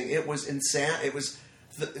 cruising. It was insanity.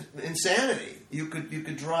 You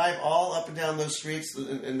could drive all up and down those streets,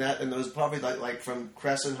 and those probably like from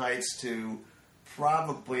Crescent Heights to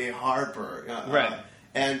probably Harper,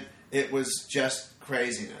 and it was just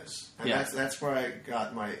craziness. And that's where I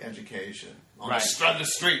got my education. On the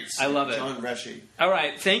streets. I love it. John Reschi. All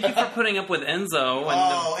right. Thank you for putting up with Enzo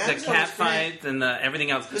and the cat fight and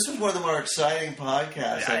everything else. This was one of the more exciting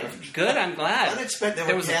podcasts. Good. I'm glad. Unexpected.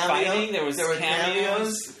 There was fighting. There was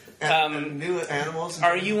cameos. And new animals.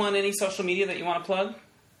 Are you on any social media that you want to plug?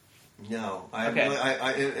 No. No. I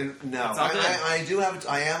do have.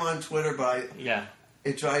 I am on Twitter, but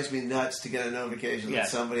it drives me nuts to get a notification that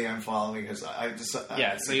somebody I'm following is.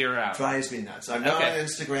 So you're out. Drives me nuts. I'm not on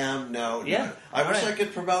Instagram. No. I wish I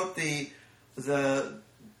could promote the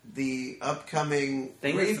upcoming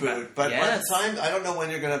reboot, but by the time I don't know when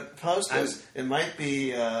you're going to post this. It might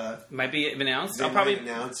be announced.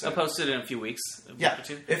 I'll post it in a few weeks.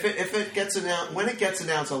 If it gets announced, when it gets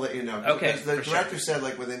announced, I'll let you know. Okay, because the director said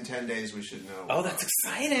within 10 days we should know. Oh, that's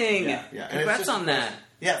exciting! Yeah. Congrats on that.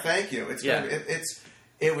 Yeah, thank you.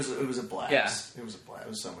 It was a blast. Yeah. It was a blast. It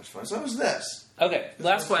was so much fun. So it was this. Okay,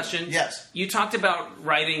 last question. Yes. You talked about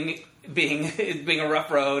writing being a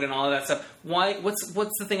rough road and all of that stuff. Why? What's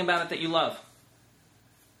the thing about it that you love?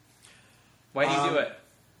 Why do you do it?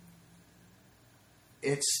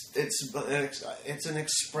 It's an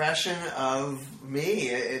expression of me.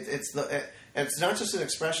 It's not just an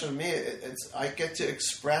expression of me. I get to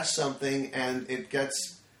express something, and it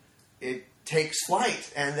takes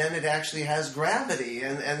flight, and then it actually has gravity,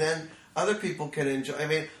 and then other people can enjoy. I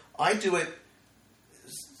mean, I do it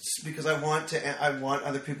because I want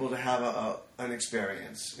other people to have an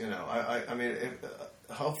experience. I mean,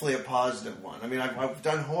 hopefully a positive one. I mean, I've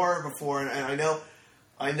done horror before, and I know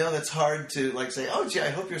that's hard to say, oh gee, I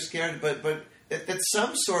hope you're scared, but it's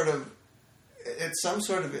some sort of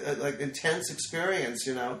intense experience.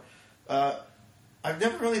 I've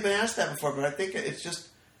never really been asked that before, but I think it's just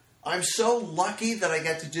I'm so lucky that I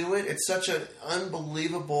get to do it. It's such an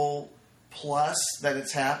unbelievable plus that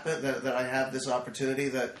it's happened, that I have this opportunity,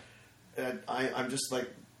 that I'm just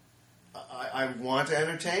I want to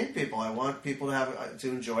entertain people. I want people to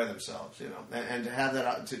enjoy themselves, and to have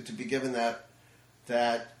that, to be given that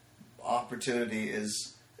opportunity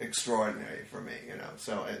is extraordinary for me,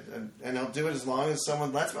 So, and I'll do it as long as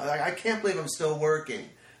someone lets me. I can't believe I'm still working.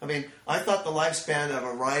 I mean, I thought the lifespan of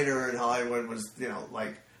a writer in Hollywood was,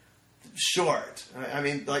 short. I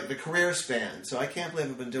mean, the career span. So I can't believe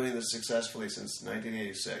I've been doing this successfully since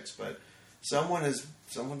 1986. But someone's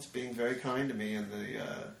being very kind to me, and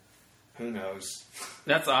who knows?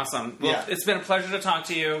 That's awesome. Well, It's been a pleasure to talk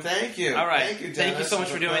to you. Thank you. All right. Thank you, Dennis. Thank you so much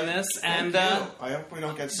for doing this. And I hope we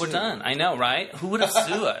don't get sued. We're done. I know, right? Who would have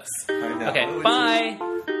sued us? I know. Okay, bye.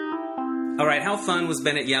 All right, how fun was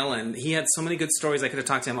Bennett Yellen? He had so many good stories. I could have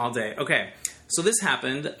talked to him all day. Okay. So this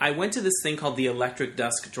happened. I went to this thing called the Electric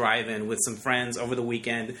Dusk Drive-In with some friends over the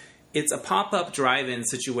weekend. It's a pop-up drive-in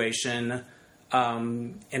situation,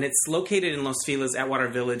 and it's located in Los Feliz, Atwater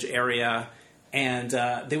Village area. And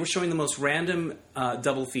they were showing the most random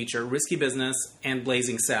double feature, Risky Business and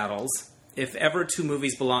Blazing Saddles, if ever two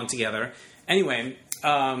movies belong together. Anyway,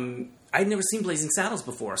 I'd never seen Blazing Saddles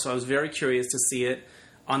before, so I was very curious to see it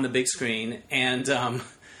on the big screen. And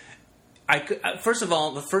first of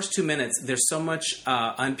all, the first 2 minutes, there's so much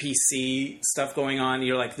un-PC stuff going on.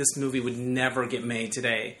 You're like, this movie would never get made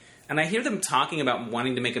today. And I hear them talking about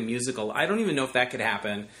wanting to make a musical. I don't even know if that could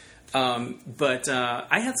happen. But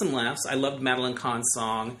I had some laughs. I loved Madeline Kahn's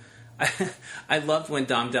song. I loved when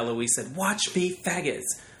Dom DeLuise said, "Watch me,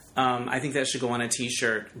 faggots." I think that should go on a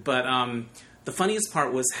T-shirt. But the funniest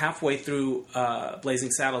part was halfway through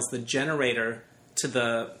Blazing Saddles, the generator to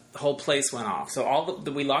the whole place went off. So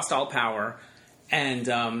we lost all power, and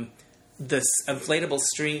this inflatable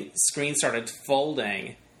screen started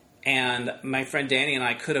folding, and my friend Danny and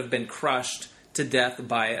I could have been crushed to death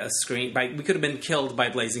by a screen. We could have been killed by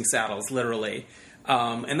Blazing Saddles, literally.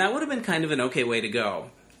 And that would have been kind of an okay way to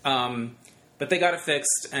go. But they got it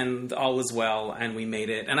fixed, and all was well, and we made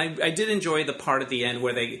it. And I did enjoy the part at the end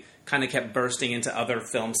where they kind of kept bursting into other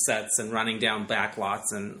film sets and running down back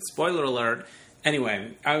lots. And spoiler alert.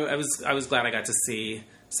 Anyway, I was glad I got to see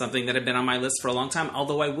something that had been on my list for a long time.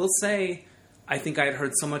 Although I will say, I think I had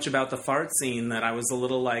heard so much about the fart scene that I was a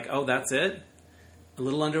little like, oh, that's it? A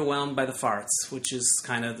little underwhelmed by the farts, which is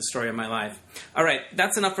kind of the story of my life. All right,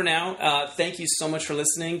 that's enough for now. Thank you so much for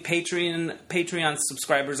listening. Patreon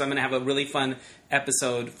subscribers, I'm going to have a really fun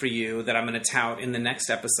episode for you that I'm going to tout in the next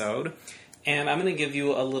episode. And I'm going to give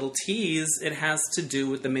you a little tease. It has to do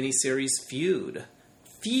with the miniseries Feud.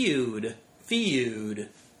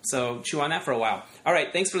 So chew on that for a while. All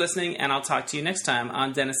right, thanks for listening, and I'll talk to you next time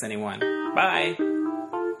on Dennis Anyone. Bye.